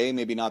that day,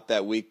 maybe not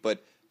that week,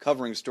 but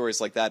covering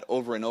stories like that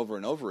over and over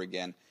and over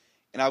again.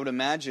 And I would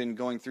imagine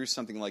going through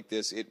something like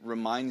this, it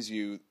reminds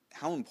you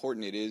how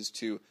important it is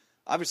to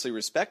obviously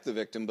respect the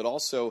victim, but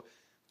also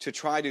to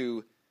try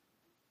to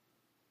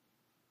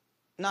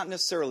not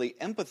necessarily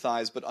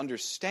empathize, but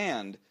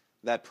understand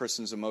that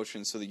person's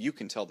emotions so that you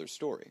can tell their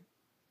story.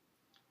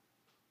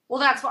 Well,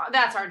 that's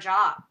our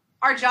job.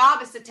 Our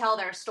job is to tell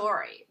their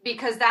story,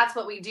 because that's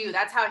what we do.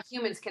 That's how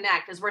humans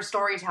connect, is we're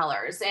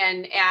storytellers,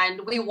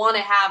 and we want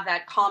to have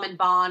that common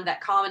bond,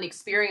 that common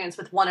experience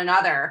with one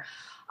another.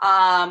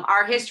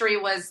 Our history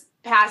was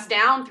passed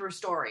down through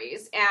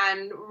stories,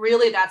 and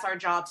really that's our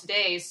job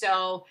today.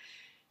 So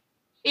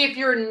if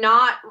you're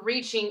not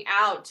reaching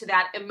out to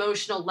that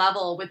emotional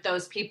level with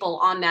those people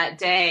on that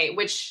day,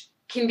 which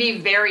can be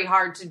very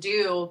hard to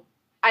do,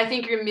 I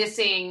think you're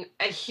missing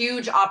a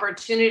huge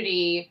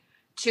opportunity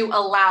to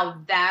allow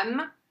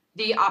them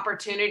the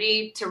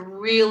opportunity to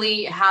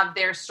really have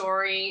their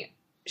story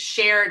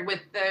shared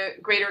with the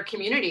greater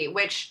community,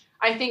 which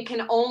I think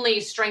can only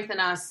strengthen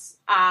us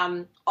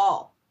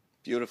all.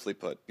 Beautifully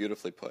put,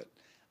 beautifully put.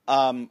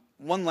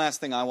 One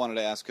last thing I wanted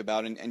to ask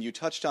about, and you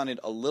touched on it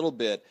a little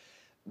bit,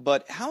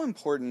 but how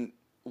important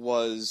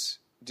was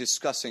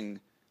discussing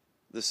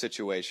the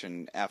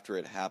situation after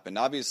it happened?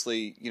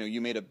 Obviously,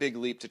 you made a big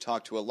leap to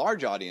talk to a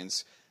large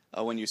audience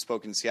when you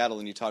spoke in Seattle,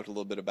 and you talked a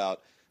little bit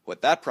about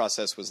what that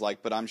process was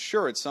like, but I'm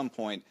sure at some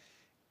point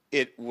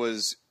it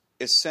was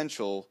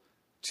essential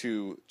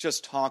to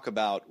just talk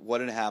about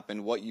what had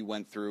happened, what you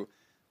went through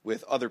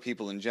with other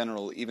people in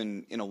general,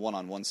 even in a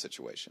one-on-one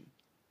situation.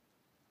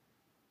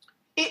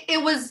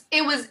 It was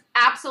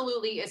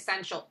absolutely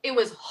essential. It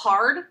was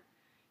hard.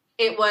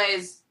 It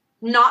was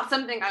not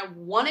something I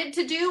wanted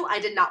to do. I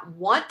did not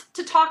want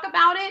to talk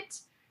about it.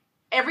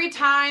 Every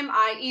time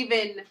I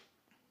even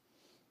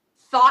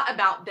thought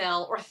about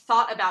Bill or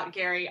thought about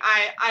Gary,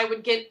 I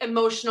would get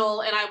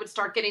emotional and I would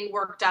start getting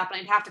worked up, and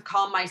I'd have to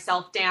calm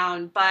myself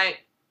down. But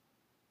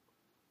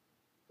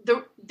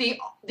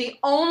the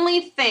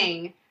only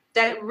thing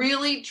that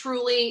really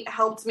truly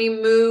helped me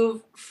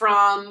move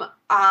from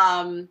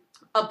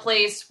a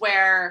place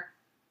where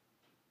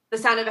the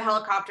sound of a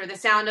helicopter, the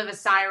sound of a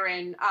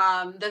siren,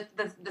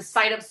 the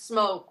sight of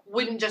smoke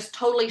wouldn't just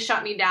totally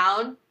shut me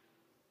down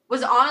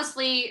was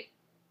honestly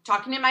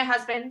talking to my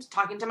husband,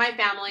 talking to my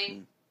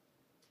family,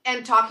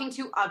 and talking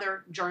to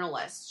other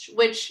journalists,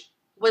 which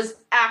was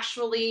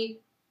actually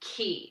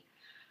key.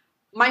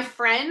 My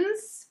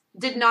friends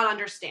did not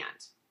understand.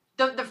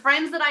 The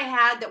friends that I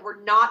had that were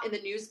not in the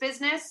news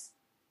business,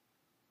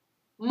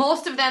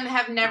 most of them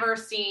have never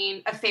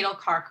seen a fatal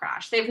car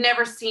crash. They've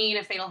never seen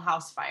a fatal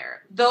house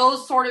fire.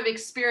 Those sort of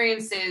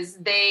experiences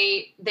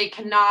they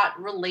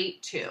cannot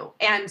relate to.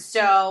 And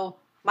so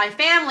my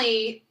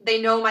family,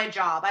 they know my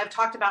job. I've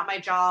talked about my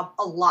job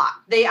a lot.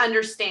 They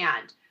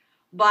understand.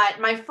 But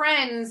my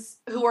friends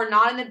who are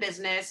not in the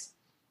business,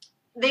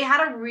 they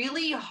had a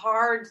really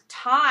hard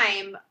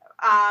time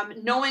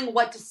knowing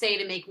what to say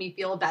to make me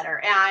feel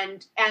better.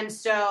 And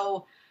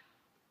so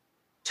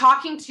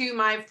talking to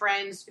my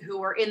friends who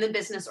were in the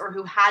business or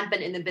who had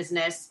been in the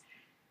business,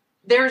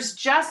 there's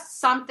just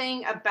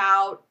something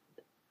about,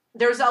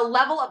 there's a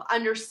level of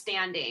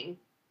understanding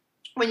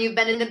when you've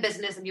been in the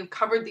business and you've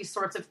covered these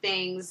sorts of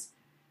things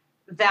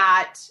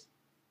that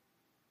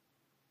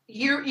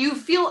you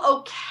feel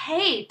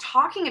okay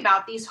talking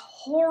about these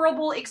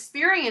horrible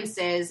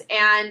experiences.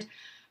 And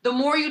the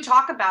more you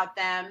talk about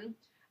them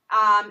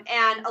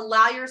and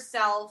allow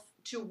yourself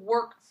to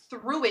work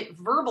through it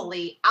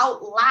verbally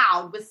out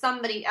loud with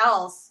somebody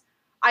else,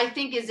 I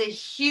think is a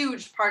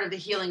huge part of the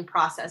healing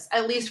process.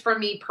 At least for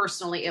me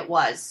personally, it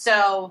was.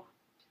 So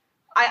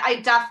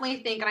I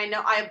definitely think, and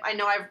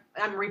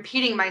I'm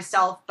repeating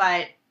myself,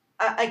 but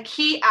a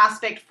key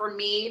aspect for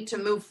me to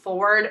move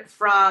forward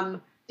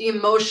from the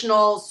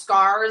emotional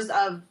scars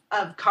of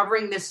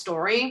covering this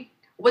story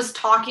was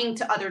talking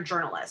to other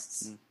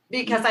journalists,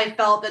 because I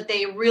felt that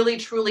they really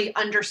truly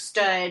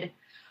understood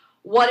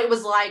what it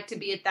was like to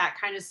be at that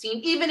kind of scene,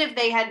 even if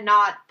they had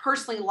not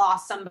personally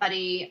lost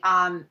somebody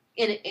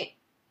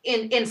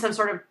in some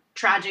sort of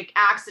tragic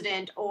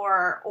accident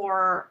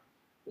or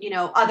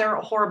other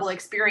horrible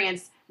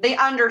experience. They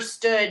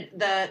understood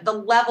the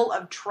level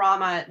of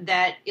trauma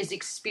that is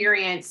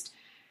experienced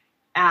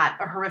at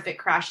a horrific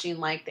crash scene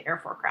like the Air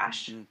Force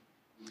crash.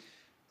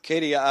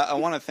 Katie, I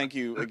want to thank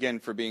you again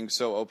for being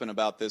so open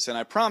about this, and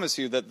I promise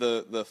you that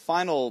the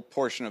final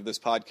portion of this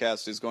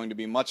podcast is going to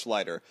be much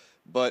lighter.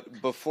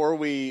 But before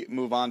we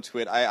move on to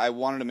it, I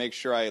wanted to make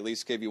sure I at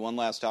least gave you one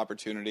last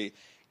opportunity.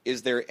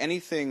 Is there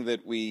anything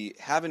that we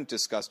haven't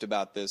discussed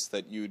about this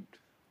that you'd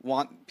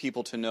want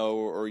people to know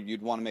or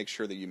you'd want to make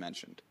sure that you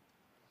mentioned?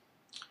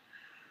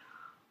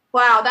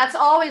 Wow, that's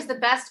always the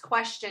best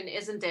question,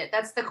 isn't it?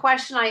 That's the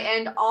question I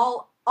end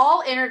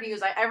all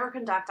interviews I ever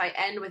conduct. I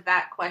end with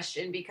that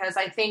question because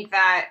I think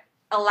that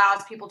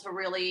allows people to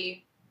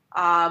really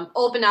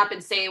open up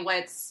and say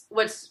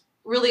what's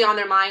really on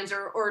their minds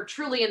or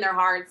truly in their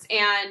hearts.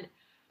 And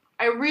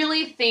I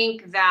really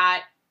think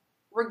that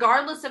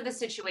regardless of the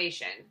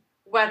situation,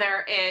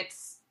 whether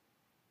it's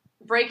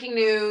breaking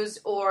news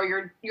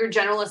or your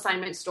general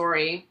assignment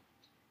story,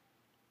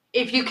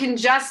 if you can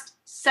just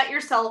set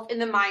yourself in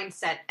the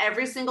mindset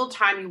every single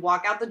time you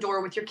walk out the door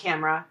with your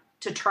camera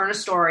to turn a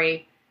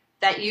story,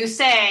 that you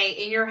say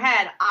in your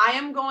head, I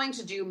am going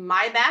to do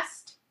my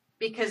best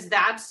because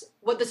that's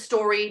what the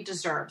story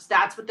deserves.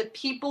 That's what the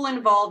people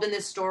involved in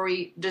this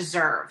story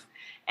deserve.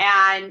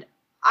 And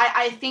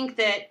I think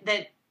that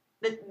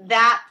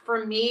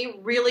for me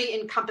really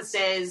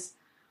encompasses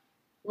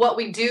what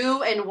we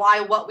do and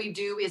why what we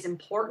do is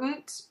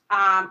important.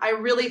 I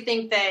really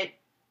think that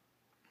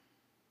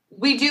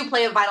we do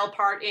play a vital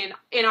part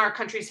in our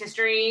country's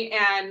history,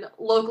 and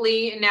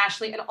locally and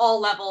nationally at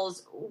all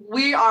levels.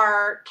 We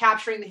are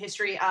capturing the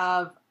history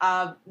of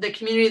the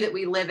community that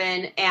we live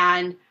in,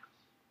 and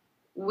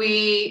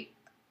we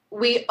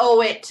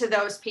owe it to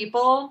those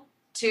people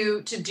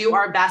to do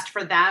our best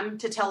for them,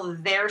 to tell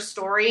their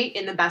story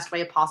in the best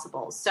way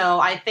possible. So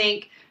I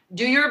think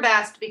do your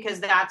best because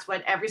that's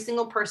what every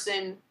single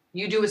person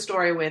you do a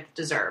story with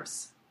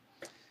deserves.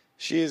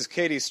 She is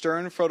Katie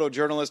Stern,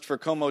 photojournalist for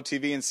KOMO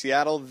TV in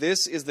Seattle.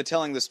 This is the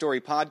Telling the Story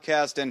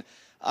podcast, and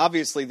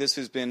obviously this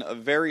has been a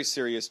very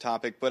serious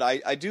topic, but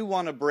I do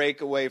want to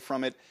break away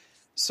from it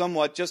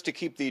somewhat just to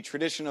keep the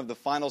tradition of the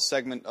final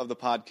segment of the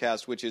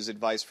podcast, which is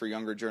advice for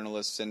younger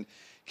journalists. And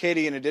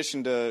Katie, in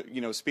addition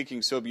to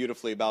speaking so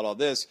beautifully about all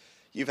this,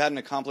 you've had an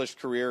accomplished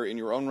career in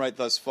your own right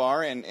thus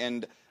far,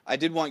 and I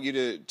did want you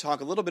to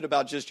talk a little bit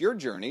about just your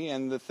journey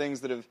and the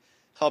things that have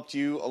helped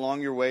you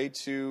along your way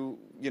to,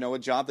 a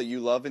job that you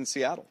love in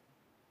Seattle.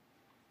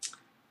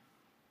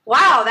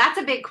 Wow, that's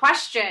a big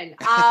question.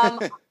 Well,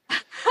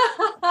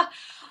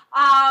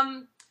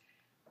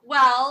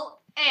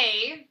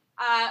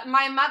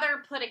 my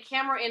mother put a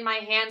camera in my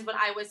hands when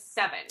I was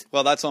 7.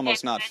 Well, that's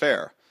almost not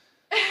fair.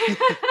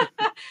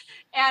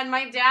 And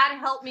my dad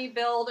helped me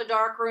build a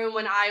darkroom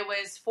when I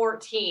was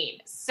 14.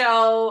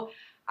 So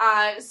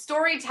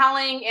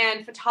storytelling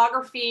and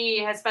photography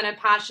has been a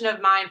passion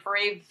of mine for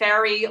a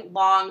very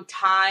long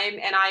time,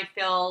 and I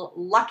feel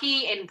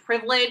lucky and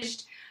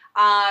privileged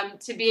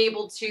to be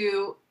able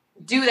to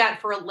do that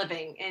for a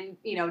living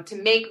and to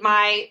make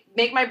my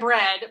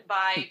bread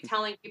by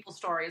telling people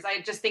stories.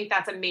 I just think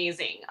that's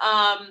amazing.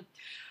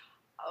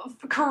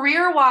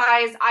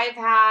 Career-wise, I've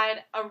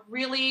had a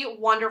really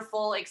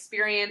wonderful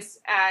experience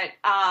at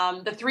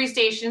the 3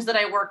 stations that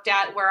I worked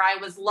at, where I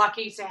was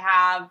lucky to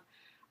have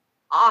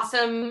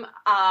awesome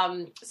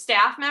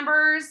staff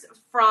members,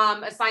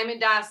 from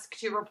assignment desk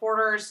to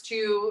reporters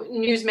to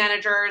news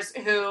managers,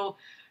 who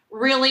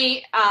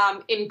really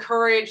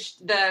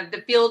encouraged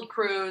the field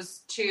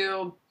crews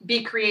to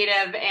be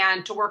creative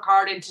and to work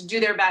hard and to do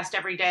their best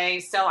every day.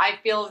 So I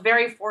feel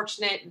very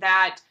fortunate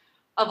that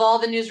of all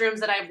the newsrooms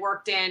that I've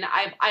worked in,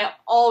 I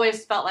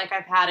always felt like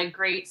I've had a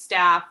great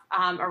staff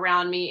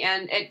around me.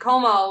 And at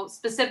KOMO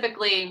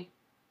specifically,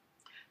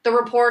 the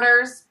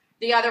reporters,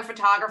 the other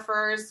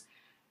photographers,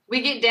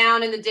 we get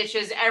down in the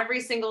ditches every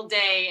single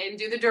day and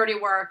do the dirty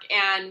work,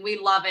 and we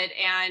love it.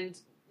 And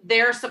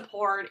their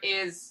support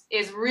is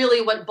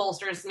really what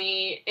bolsters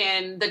me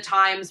in the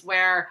times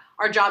where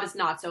our job is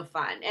not so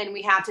fun and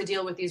we have to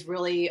deal with these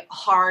really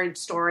hard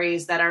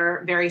stories that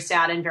are very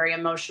sad and very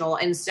emotional.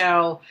 And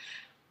so,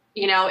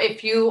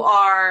 if you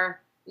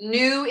are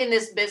new in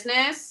this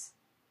business,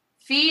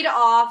 feed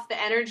off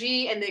the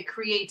energy and the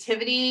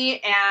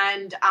creativity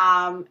and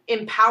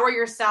empower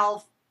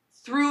yourself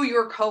through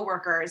your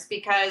coworkers,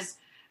 because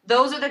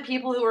those are the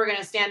people who are going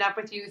to stand up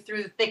with you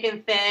through thick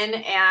and thin,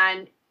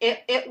 and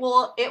it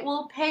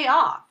will pay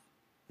off.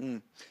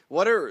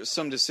 What are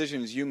some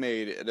decisions you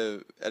made at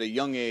a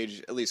young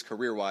age, at least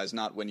career-wise,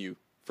 not when you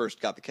first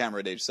got the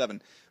camera at age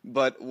 7,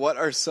 but what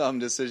are some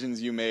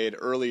decisions you made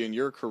early in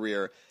your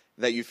career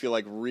that you feel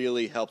like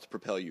really helped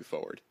propel you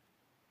forward?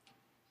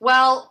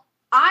 Well,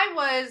 I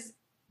was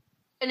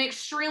an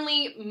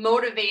extremely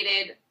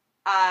motivated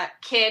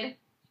kid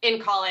in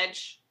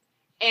college,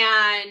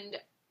 and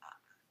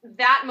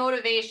that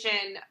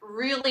motivation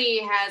really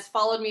has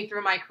followed me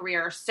through my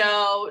career.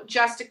 So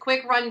just a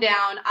quick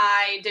rundown,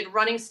 I did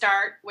Running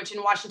Start, which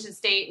in Washington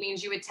State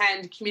means you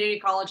attend community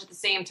college at the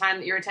same time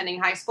that you're attending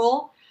high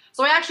school.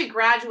 So I actually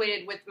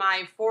graduated with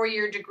my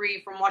 4-year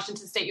degree from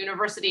Washington State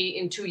University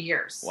in 2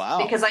 years.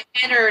 Wow. Because I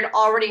entered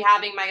already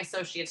having my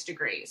associate's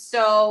degree.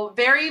 So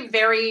very,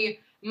 very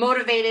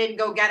motivated,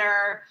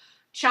 go-getter,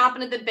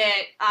 chomping at the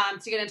bit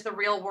to get into the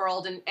real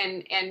world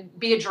and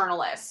be a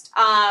journalist.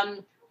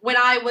 When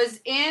I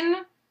was in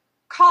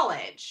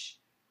college,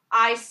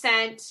 I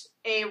sent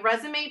a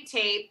resume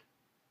tape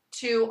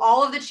to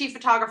all of the chief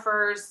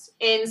photographers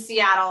in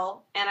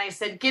Seattle, and I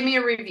said, give me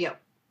a review.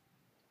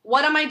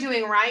 What am I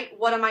doing right?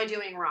 What am I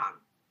doing wrong?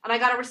 And I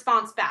got a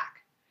response back.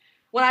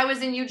 When I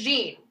was in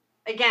Eugene,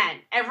 again,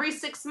 every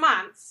 6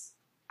 months,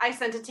 I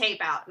sent a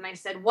tape out, and I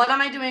said, what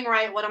am I doing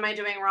right? What am I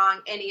doing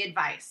wrong? Any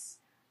advice?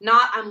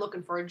 Not, I'm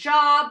looking for a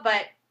job,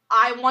 but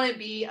I want to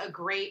be a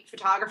great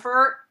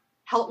photographer.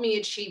 Help me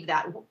achieve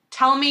that.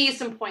 Tell me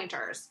some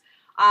pointers.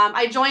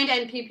 I joined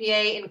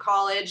NPPA in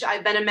college.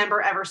 I've been a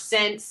member ever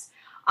since.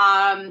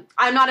 I'm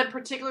not a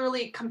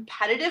particularly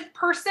competitive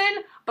person,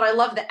 but I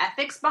love the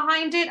ethics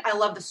behind it. I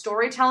love the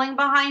storytelling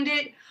behind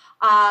it.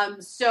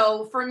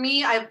 So for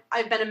me,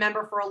 I've been a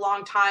member for a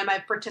long time.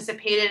 I've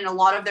participated in a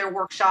lot of their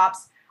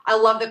workshops. I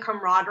love the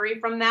camaraderie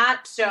from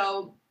that.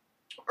 So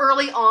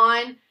early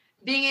on,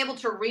 being able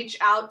to reach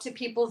out to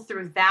people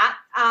through that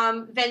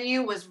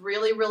venue was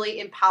really, really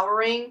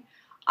empowering.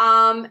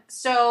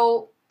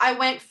 So I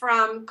went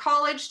from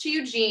college to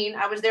Eugene.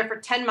 I was there for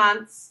 10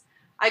 months.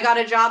 I got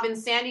a job in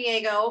San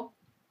Diego,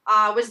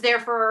 was there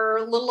for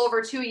a little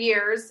over 2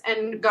 years,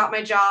 and got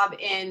my job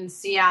in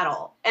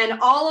Seattle. And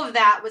all of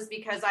that was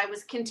because I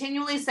was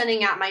continually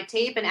sending out my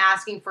tape and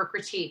asking for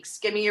critiques.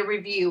 Give me a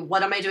review.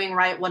 What am I doing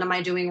right? What am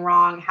I doing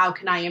wrong? How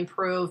can I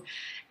improve?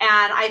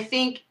 And I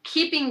think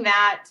keeping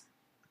that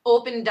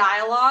open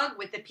dialogue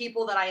with the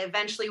people that I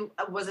eventually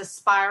was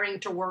aspiring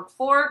to work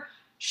for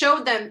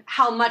showed them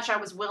how much I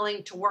was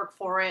willing to work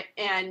for it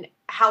and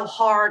how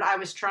hard I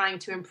was trying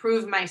to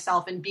improve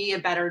myself and be a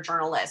better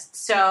journalist.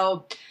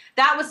 So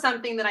that was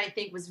something that I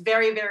think was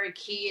very, very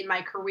key in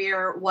my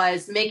career,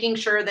 was making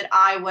sure that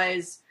I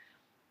was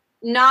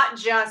not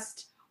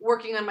just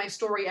working on my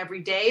story every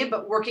day,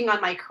 but working on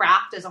my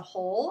craft as a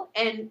whole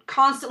and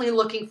constantly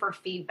looking for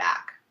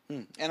feedback.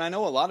 And I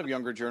know a lot of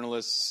younger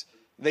journalists,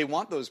 they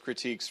want those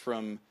critiques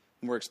from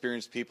more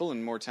experienced people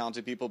and more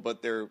talented people,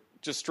 but they're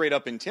just straight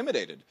up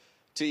intimidated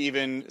to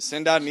even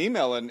send out an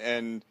email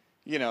and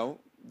you know,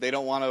 they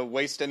don't want to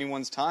waste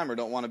anyone's time or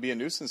don't want to be a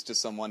nuisance to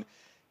someone.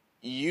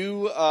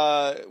 You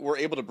were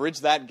able to bridge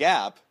that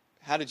gap.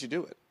 How did you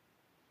do it?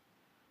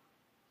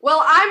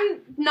 Well, I'm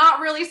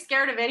not really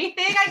scared of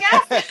anything,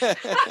 I guess.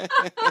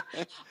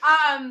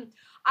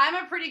 I'm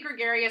a pretty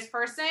gregarious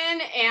person,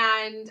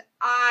 and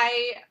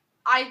I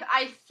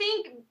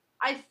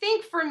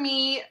think for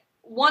me,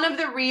 one of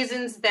the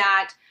reasons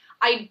that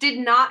I did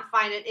not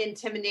find it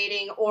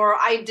intimidating, or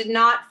I did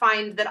not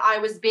find that I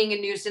was being a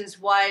nuisance,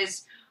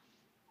 was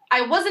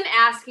I wasn't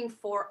asking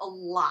for a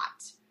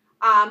lot.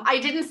 I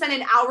didn't send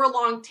an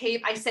hour-long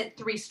tape. I sent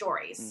 3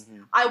 stories.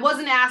 Mm-hmm. I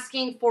wasn't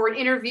asking for an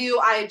interview.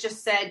 I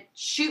just said,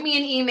 shoot me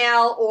an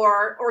email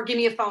or give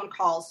me a phone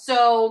call.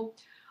 So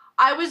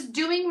I was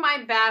doing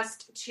my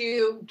best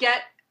to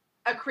get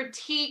a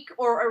critique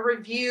or a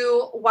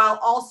review while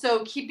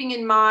also keeping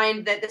in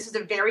mind that this is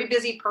a very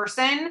busy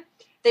person.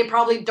 They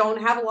probably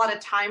don't have a lot of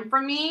time for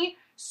me.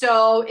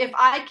 So if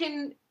I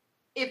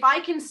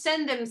can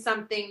send them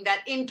something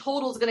that in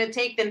total is going to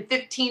take them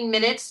 15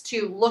 minutes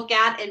to look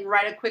at and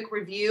write a quick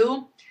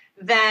review,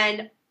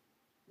 then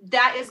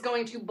that is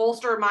going to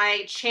bolster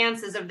my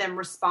chances of them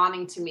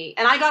responding to me.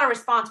 And I got a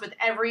response with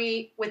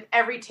every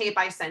tape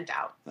I sent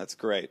out. That's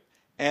great.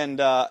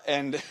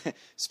 And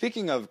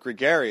speaking of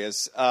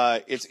gregarious,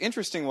 it's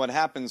interesting what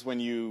happens when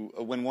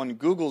one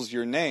Googles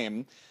your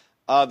name.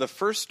 The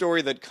first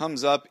story that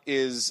comes up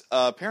is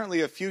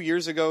apparently a few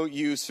years ago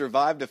you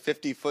survived a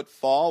 50-foot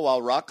fall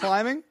while rock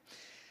climbing.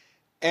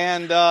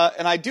 And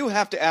I do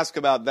have to ask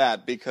about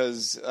that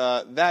because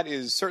that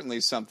is certainly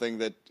something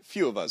that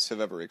few of us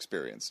have ever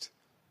experienced.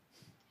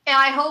 And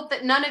I hope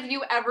that none of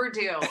you ever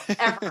do,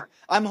 ever.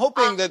 I'm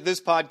hoping that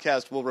this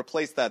podcast will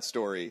replace that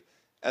story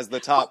as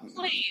the top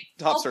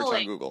search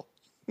on Google.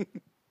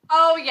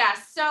 Oh,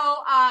 yes. So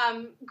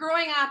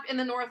growing up in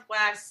the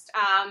Northwest,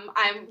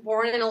 I'm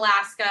born in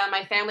Alaska.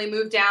 My family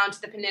moved down to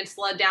the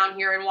peninsula down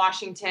here in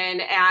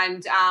Washington,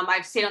 and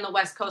I've stayed on the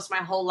West Coast my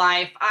whole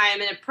life.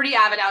 I'm a pretty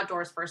avid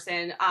outdoors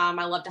person.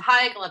 I love to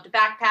hike, I love to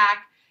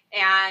backpack,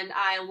 and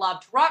I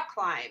love to rock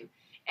climb.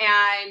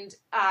 And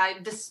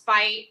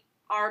despite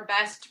our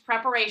best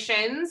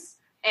preparations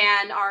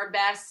and our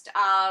best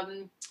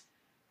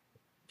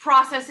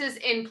processes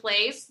in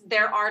place,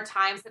 there are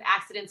times that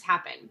accidents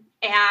happen.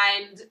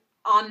 And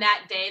on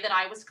that day that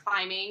I was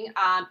climbing,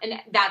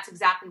 and that's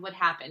exactly what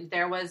happened.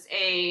 There was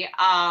a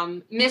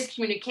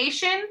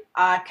miscommunication.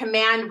 A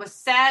command was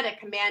said, a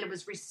command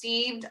was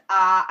received.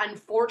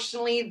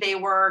 Unfortunately, they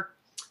were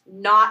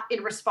not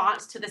in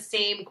response to the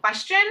same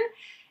question.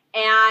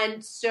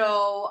 And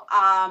so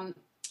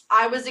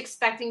I was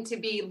expecting to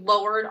be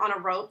lowered on a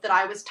rope that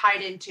I was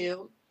tied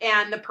into,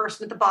 and the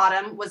person at the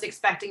bottom was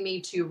expecting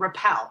me to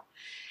rappel.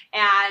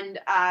 And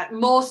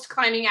most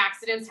climbing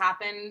accidents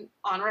happen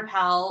on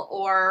rappel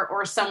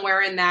or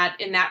somewhere in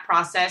that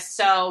process.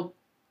 So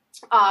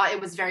it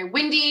was very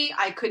windy.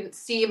 I couldn't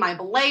see my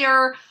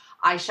belayer.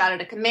 I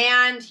shouted a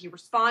command. He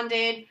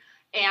responded.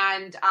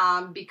 And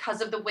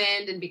because of the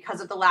wind and because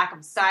of the lack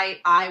of sight,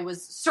 I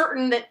was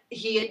certain that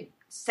he had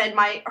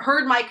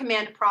heard my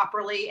command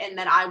properly and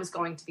that I was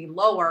going to be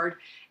lowered.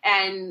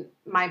 And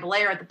my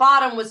belayer at the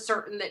bottom was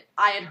certain that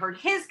I had heard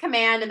his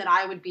command and that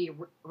I would be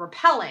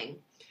rappelling.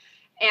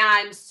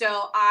 And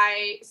so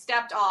I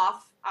stepped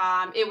off.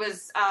 It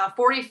was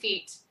 40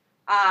 feet.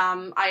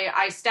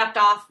 I stepped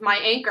off my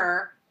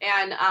anchor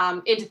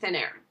and into thin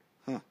air.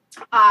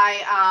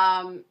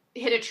 I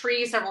hit a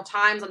tree several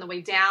times on the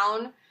way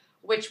down,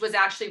 which was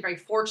actually very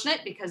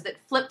fortunate because it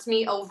flipped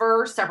me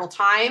over several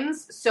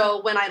times.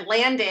 So when I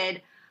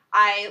landed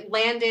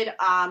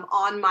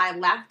on my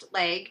left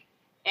leg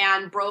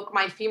and broke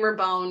my femur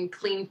bone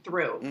clean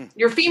through.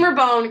 Your femur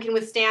bone can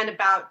withstand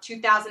about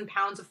 2,000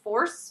 pounds of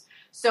force.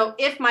 So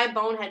if my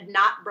bone had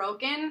not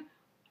broken,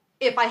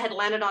 if I had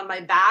landed on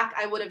my back,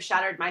 I would have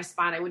shattered my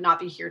spine. I would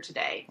not be here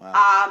today.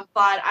 Wow.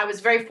 But I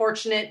was very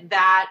fortunate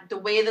that the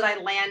way that I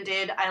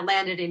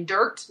landed in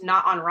dirt,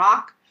 not on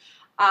rock.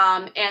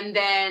 And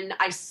then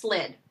I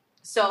slid.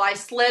 So I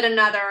slid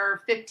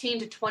another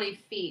 15 to 20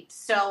 feet.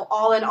 So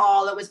all in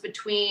all, it was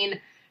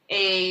between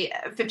a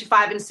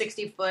 55 and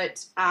 60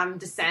 foot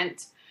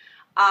descent.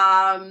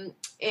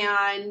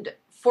 And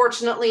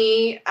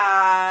fortunately,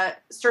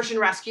 search and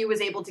rescue was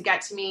able to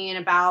get to me in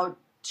about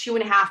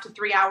 2.5 to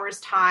 3 hours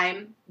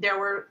time. There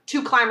were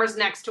 2 climbers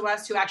next to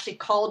us who actually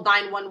called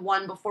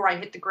 911 before I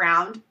hit the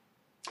ground.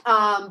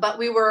 But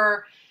we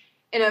were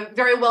in a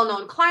very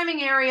well-known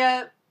climbing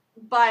area,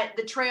 but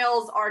the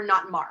trails are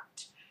not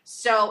marked.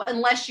 So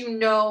unless you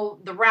know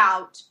the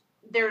route,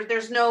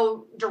 there's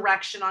no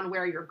direction on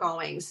where you're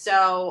going.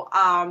 So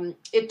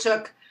it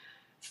took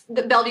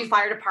the Bellevue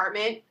Fire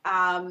Department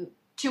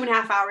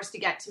 2.5 hours to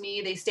get to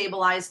me. They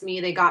stabilized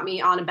me. They got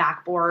me on a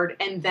backboard.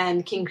 And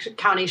then King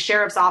County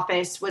Sheriff's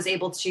Office was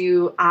able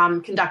to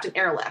conduct an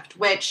airlift,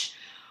 which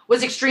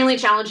was extremely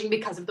challenging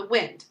because of the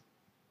wind.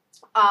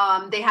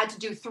 They had to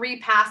do 3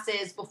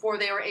 passes before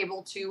they were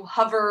able to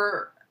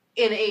hover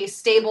in a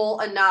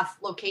stable enough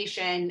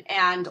location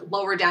and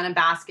lower down a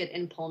basket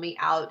and pull me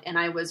out. And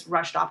I was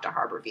rushed off to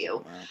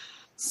Harborview. Wow.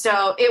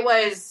 So it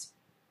was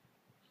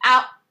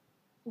out.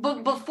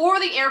 But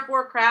before the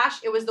airport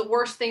crash, it was the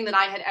worst thing that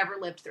I had ever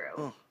lived through.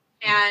 Oh.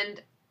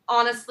 And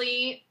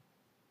honestly,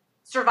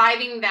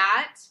 surviving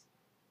that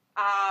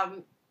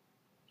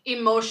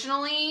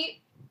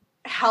emotionally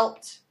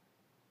helped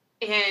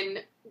in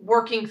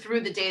working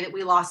through the day that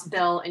we lost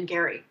Bill and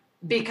Gary,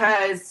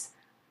 because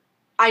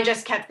I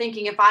just kept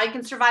thinking, if I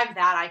can survive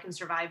that, I can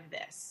survive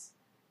this.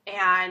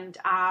 And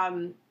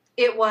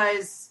it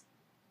was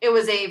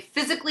a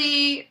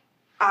physically,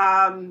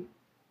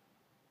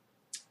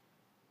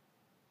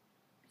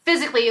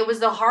 it was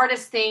the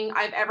hardest thing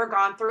I've ever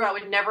gone through. I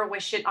would never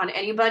wish it on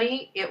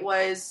anybody. It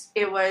was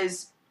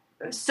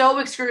so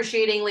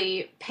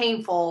excruciatingly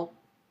painful,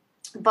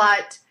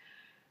 but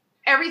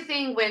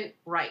everything went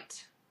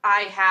right.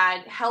 I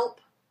had help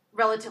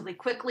relatively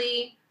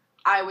quickly.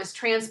 I was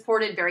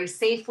transported very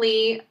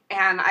safely,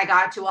 and I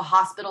got to a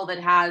hospital that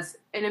has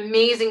an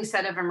amazing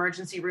set of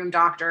emergency room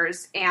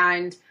doctors,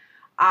 and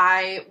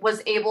I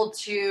was able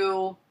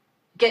to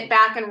get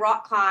back and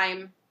rock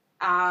climb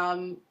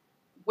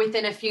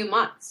within a few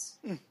months.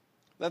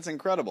 That's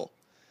incredible.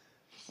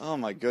 Oh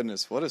my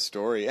goodness, what a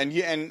story.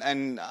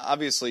 And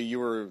obviously you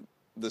were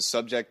the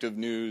subject of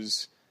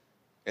news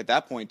at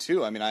that point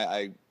too. I mean,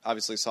 I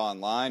obviously saw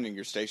online and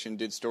your station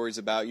did stories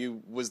about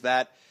you. Was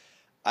that,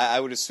 I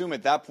would assume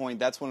at that point,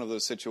 that's one of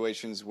those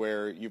situations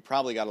where you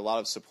probably got a lot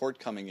of support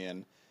coming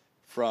in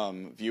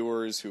from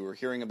viewers who were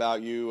hearing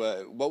about you.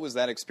 What was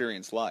that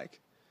experience like?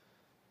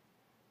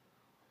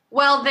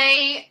 Well,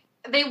 they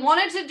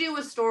wanted to do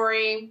a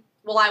story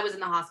while I was in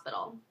the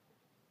hospital,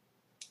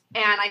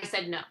 and I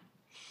said no.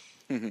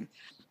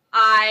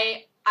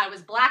 I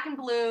was black and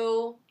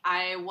blue.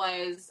 I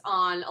was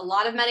on a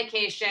lot of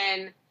medication,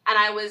 and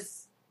I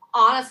was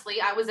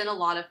in a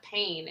lot of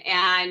pain,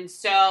 and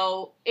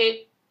so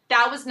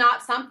that was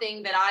not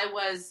something that I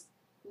was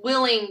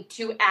willing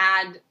to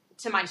add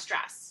to my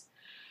stress.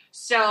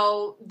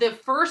 So the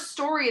first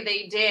story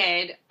they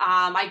did,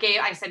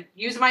 I said,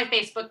 use my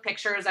Facebook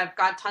pictures. I've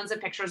got tons of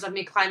pictures of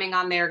me climbing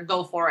on there.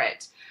 Go for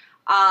it.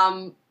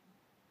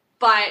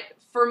 But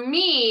for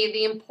me,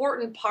 the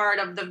important part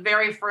of the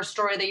very first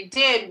story they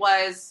did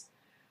was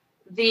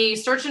the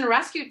search and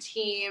rescue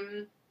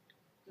team.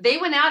 They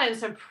went out in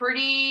some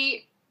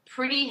pretty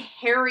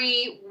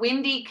hairy,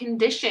 windy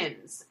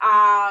conditions.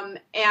 And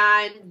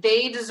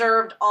they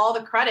deserved all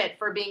the credit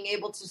for being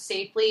able to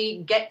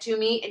safely get to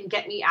me and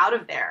get me out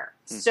of there.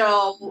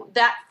 So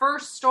that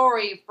first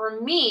story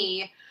for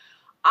me,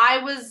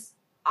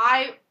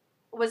 I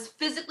was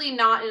physically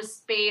not in a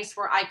space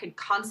where I could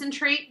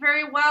concentrate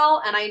very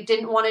well, and I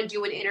didn't want to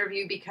do an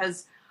interview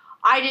because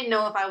I didn't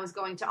know if I was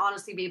going to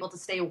honestly be able to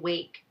stay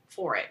awake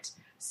for it.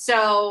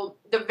 So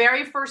the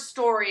very first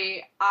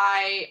story,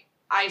 I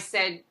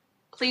said,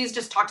 please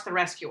just talk to the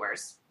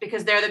rescuers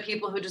because they're the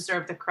people who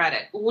deserve the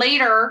credit.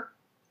 Later,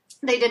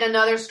 they did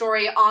another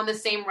story on the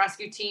same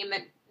rescue team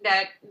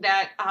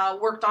that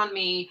worked on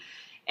me,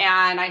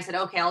 and I said,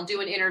 okay, I'll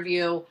do an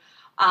interview.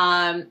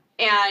 And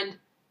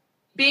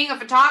being a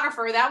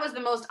photographer, that was the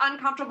most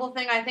uncomfortable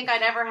thing I think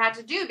I'd ever had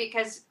to do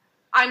because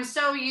I'm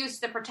so used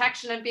to the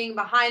protection of being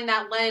behind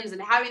that lens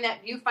and having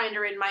that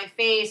viewfinder in my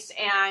face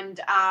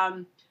and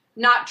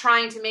not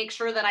trying to make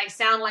sure that I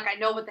sound like I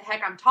know what the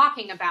heck I'm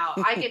talking about.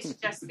 I get to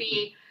just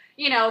be,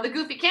 the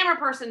goofy camera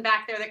person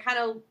back there that kind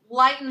of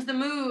lightens the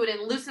mood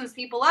and loosens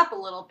people up a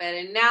little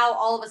bit. And now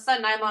all of a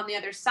sudden I'm on the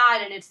other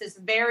side and it's this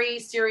very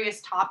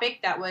serious topic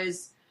that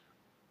was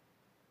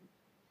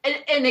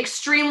an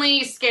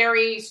extremely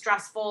scary,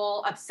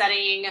 stressful,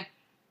 upsetting,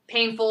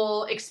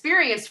 painful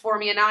experience for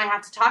me, and now I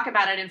have to talk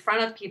about it in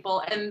front of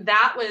people, and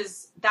that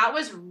was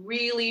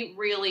really,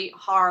 really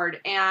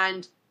hard.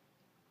 And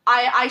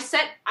I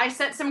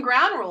set some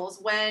ground rules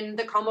when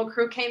the Como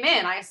crew came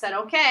in. I said,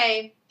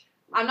 okay,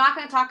 I'm not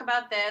going to talk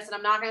about this, and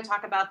I'm not going to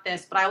talk about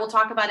this, but I will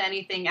talk about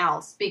anything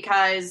else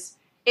because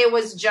it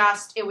was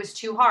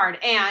too hard.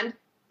 And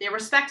they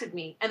respected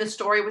me, and the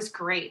story was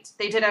great.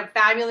 They did a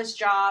fabulous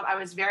job. I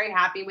was very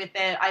happy with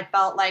it. I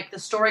felt like the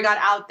story got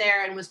out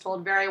there and was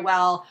told very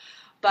well,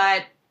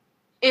 but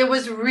it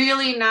was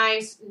really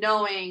nice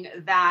knowing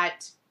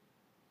that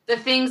the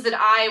things that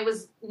I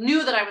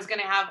knew that I was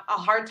going to have a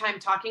hard time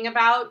talking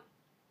about,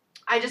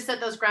 I just set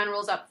those ground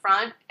rules up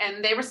front,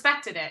 and they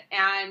respected it.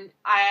 And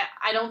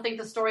I don't think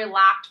the story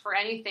lacked for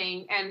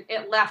anything, and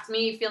it left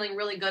me feeling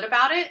really good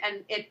about it,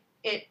 and it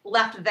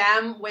left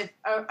them with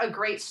a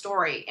great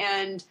story.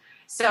 And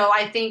so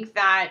I think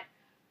that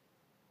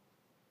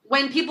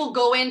when people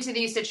go into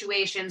these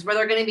situations where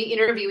they're going to be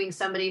interviewing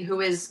somebody who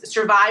has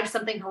survived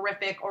something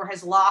horrific or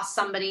has lost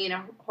somebody in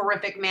a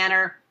horrific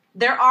manner,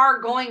 there are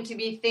going to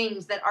be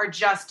things that are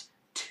just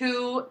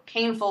too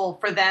painful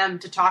for them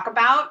to talk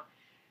about.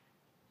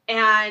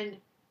 And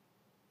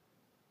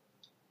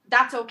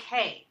that's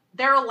okay.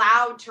 They're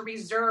allowed to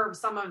reserve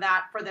some of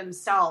that for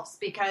themselves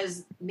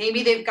because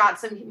maybe they've got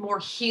some more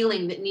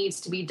healing that needs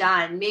to be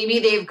done. Maybe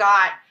they've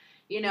got,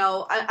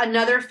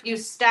 another few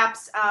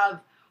steps of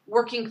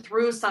working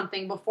through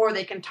something before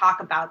they can talk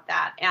about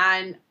that.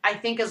 And I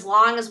think as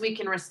long as we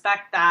can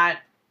respect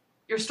that,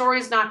 your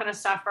story's not going to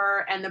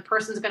suffer and the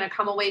person's going to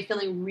come away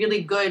feeling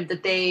really good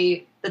that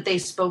they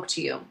spoke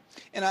to you.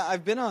 And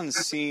I've been on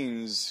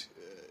scenes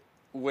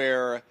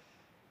where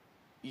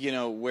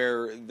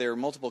where there are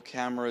multiple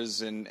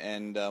cameras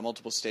and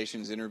multiple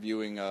stations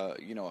interviewing a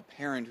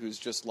parent who's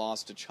just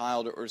lost a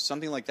child or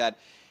something like that.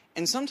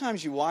 And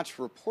sometimes you watch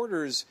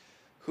reporters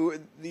who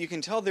you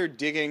can tell they're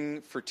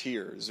digging for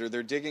tears or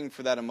they're digging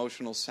for that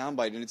emotional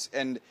soundbite.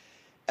 And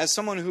as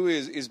someone who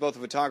is both a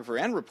photographer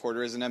and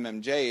reporter as an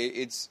MMJ,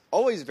 it's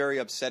always very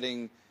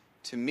upsetting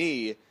to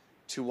me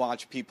to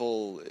watch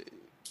people.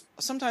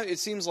 Sometimes it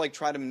seems like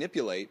try to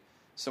manipulate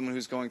someone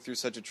who's going through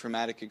such a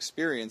traumatic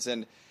experience.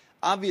 And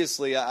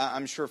obviously,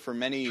 I'm sure for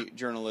many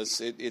journalists,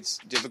 it's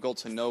difficult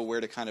to know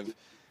where to kind of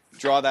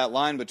draw that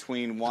line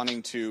between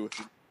wanting to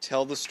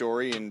tell the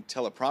story and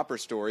tell a proper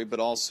story,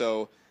 but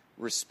also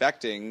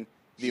respecting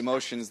the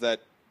emotions that,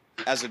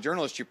 as a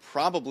journalist, you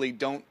probably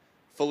don't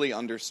fully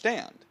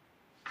understand.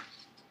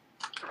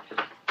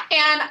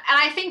 And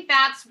I think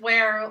that's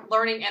where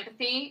learning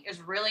empathy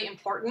is really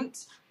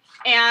important.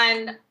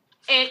 And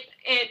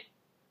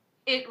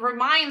it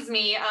reminds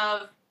me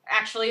of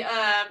actually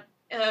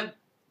a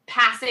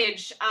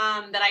passage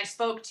that I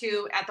spoke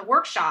to at the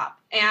workshop,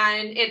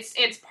 and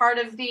it's part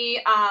of the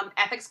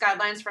ethics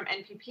guidelines from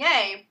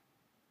NPPA.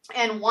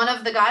 And one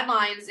of the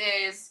guidelines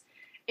is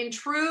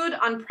intrude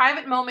on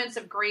private moments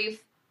of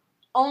grief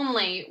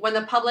only when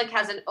the public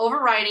has an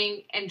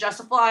overriding and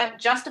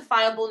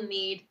justifiable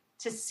need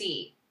to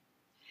see.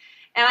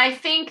 And I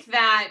think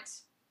that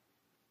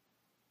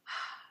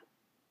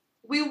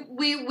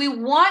we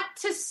want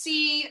to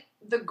see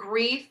the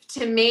grief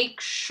to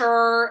make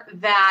sure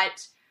that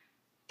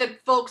the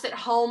folks at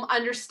home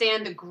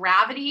understand the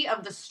gravity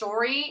of the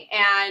story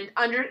and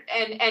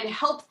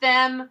help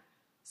them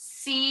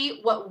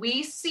see what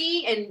we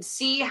see and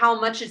see how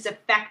much it's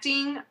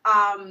affecting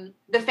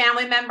the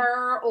family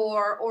member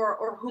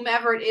or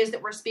whomever it is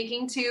that we're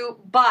speaking to.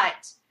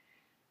 But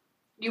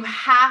you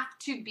have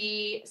to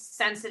be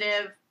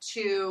sensitive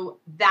to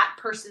that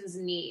person's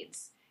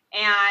needs,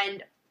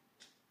 and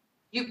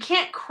you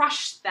can't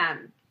crush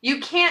them. You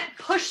can't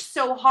push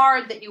so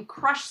hard that you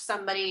crush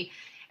somebody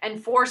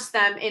and force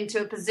them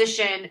into a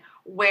position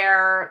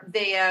where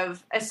they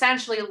have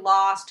essentially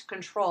lost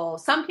control.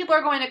 Some people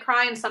are going to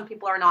cry and some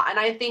people are not. And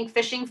I think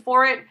fishing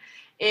for it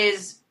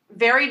is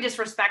very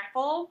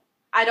disrespectful.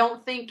 I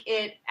don't think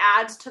it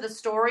adds to the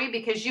story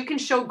because you can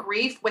show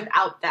grief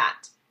without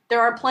that.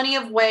 There are plenty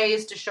of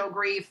ways to show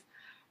grief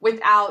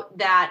without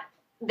that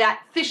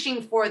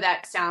fishing for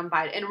that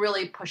soundbite and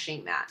really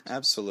pushing that.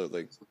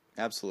 Absolutely.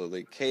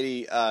 Absolutely.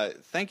 Katie,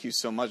 thank you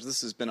so much.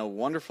 This has been a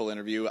wonderful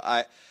interview.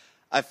 I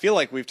feel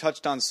like we've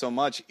touched on so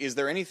much. Is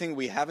there anything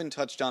we haven't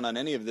touched on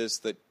any of this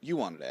that you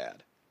wanted to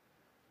add?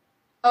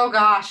 Oh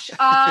gosh.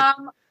 I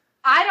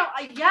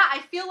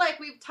feel like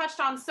we've touched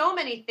on so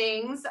many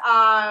things.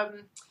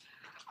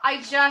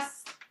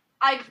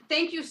 I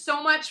thank you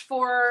so much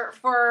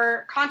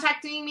for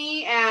contacting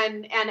me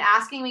and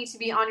asking me to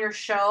be on your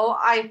show.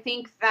 I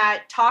think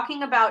that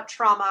talking about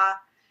trauma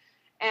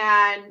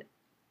and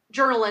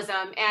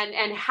journalism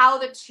and how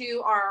the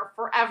two are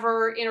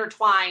forever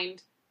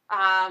intertwined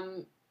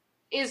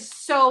is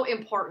so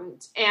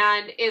important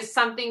and is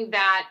something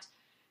that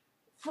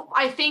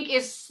I think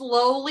is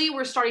slowly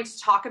we're starting to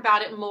talk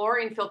about it more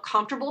and feel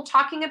comfortable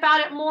talking about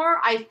it more.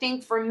 I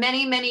think for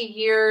many, many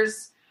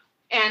years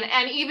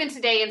and even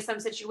today in some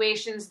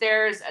situations,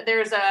 there's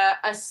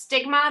a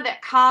stigma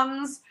that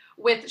comes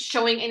with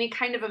showing any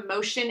kind of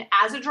emotion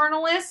as a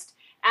journalist.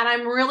 And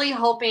I'm really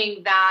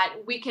hoping that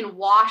we can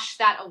wash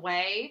that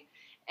away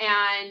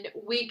and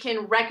we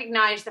can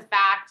recognize the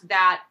fact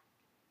that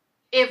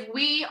if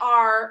we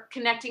are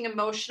connecting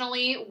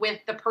emotionally with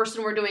the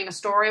person we're doing a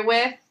story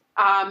with,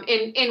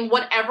 in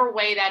whatever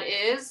way that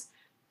is,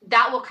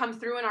 that will come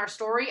through in our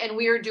story, and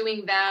we are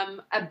doing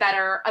them a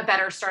better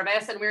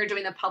service, and we are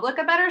doing the public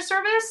a better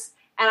service.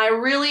 And I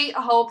really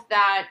hope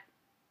that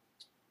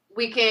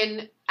we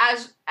can,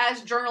 as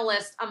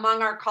journalists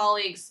among our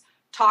colleagues,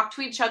 talk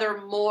to each other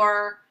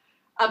more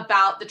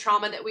about the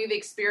trauma that we've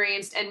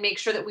experienced and make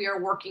sure that we are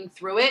working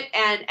through it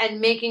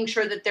and making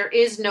sure that there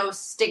is no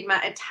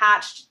stigma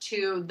attached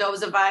to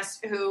those of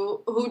us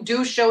who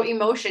do show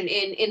emotion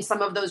in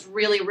some of those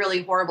really,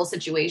 really horrible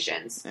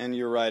situations. And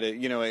you're right.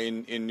 In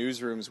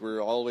newsrooms, we're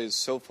always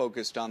so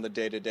focused on the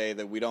day-to-day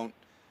that we don't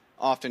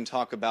often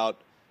talk about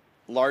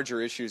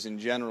larger issues in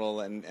general,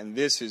 and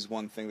this is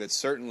one thing that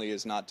certainly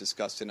is not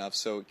discussed enough.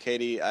 So,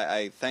 Katie,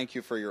 I thank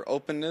you for your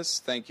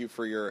openness. Thank you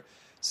for your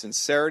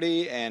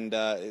sincerity, and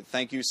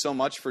thank you so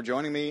much for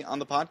joining me on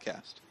the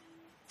podcast.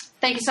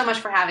 Thank you so much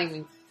for having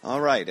me.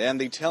 All right,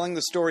 and the Telling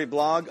the Story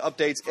blog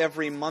updates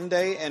every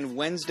Monday and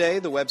Wednesday.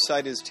 The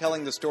website is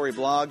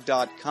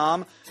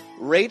tellingthestoryblog.com.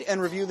 Rate and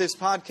review this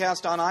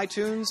podcast on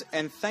iTunes,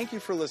 and thank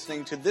you for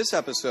listening to this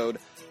episode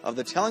of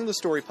the Telling the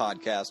Story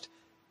podcast.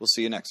 We'll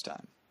see you next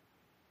time.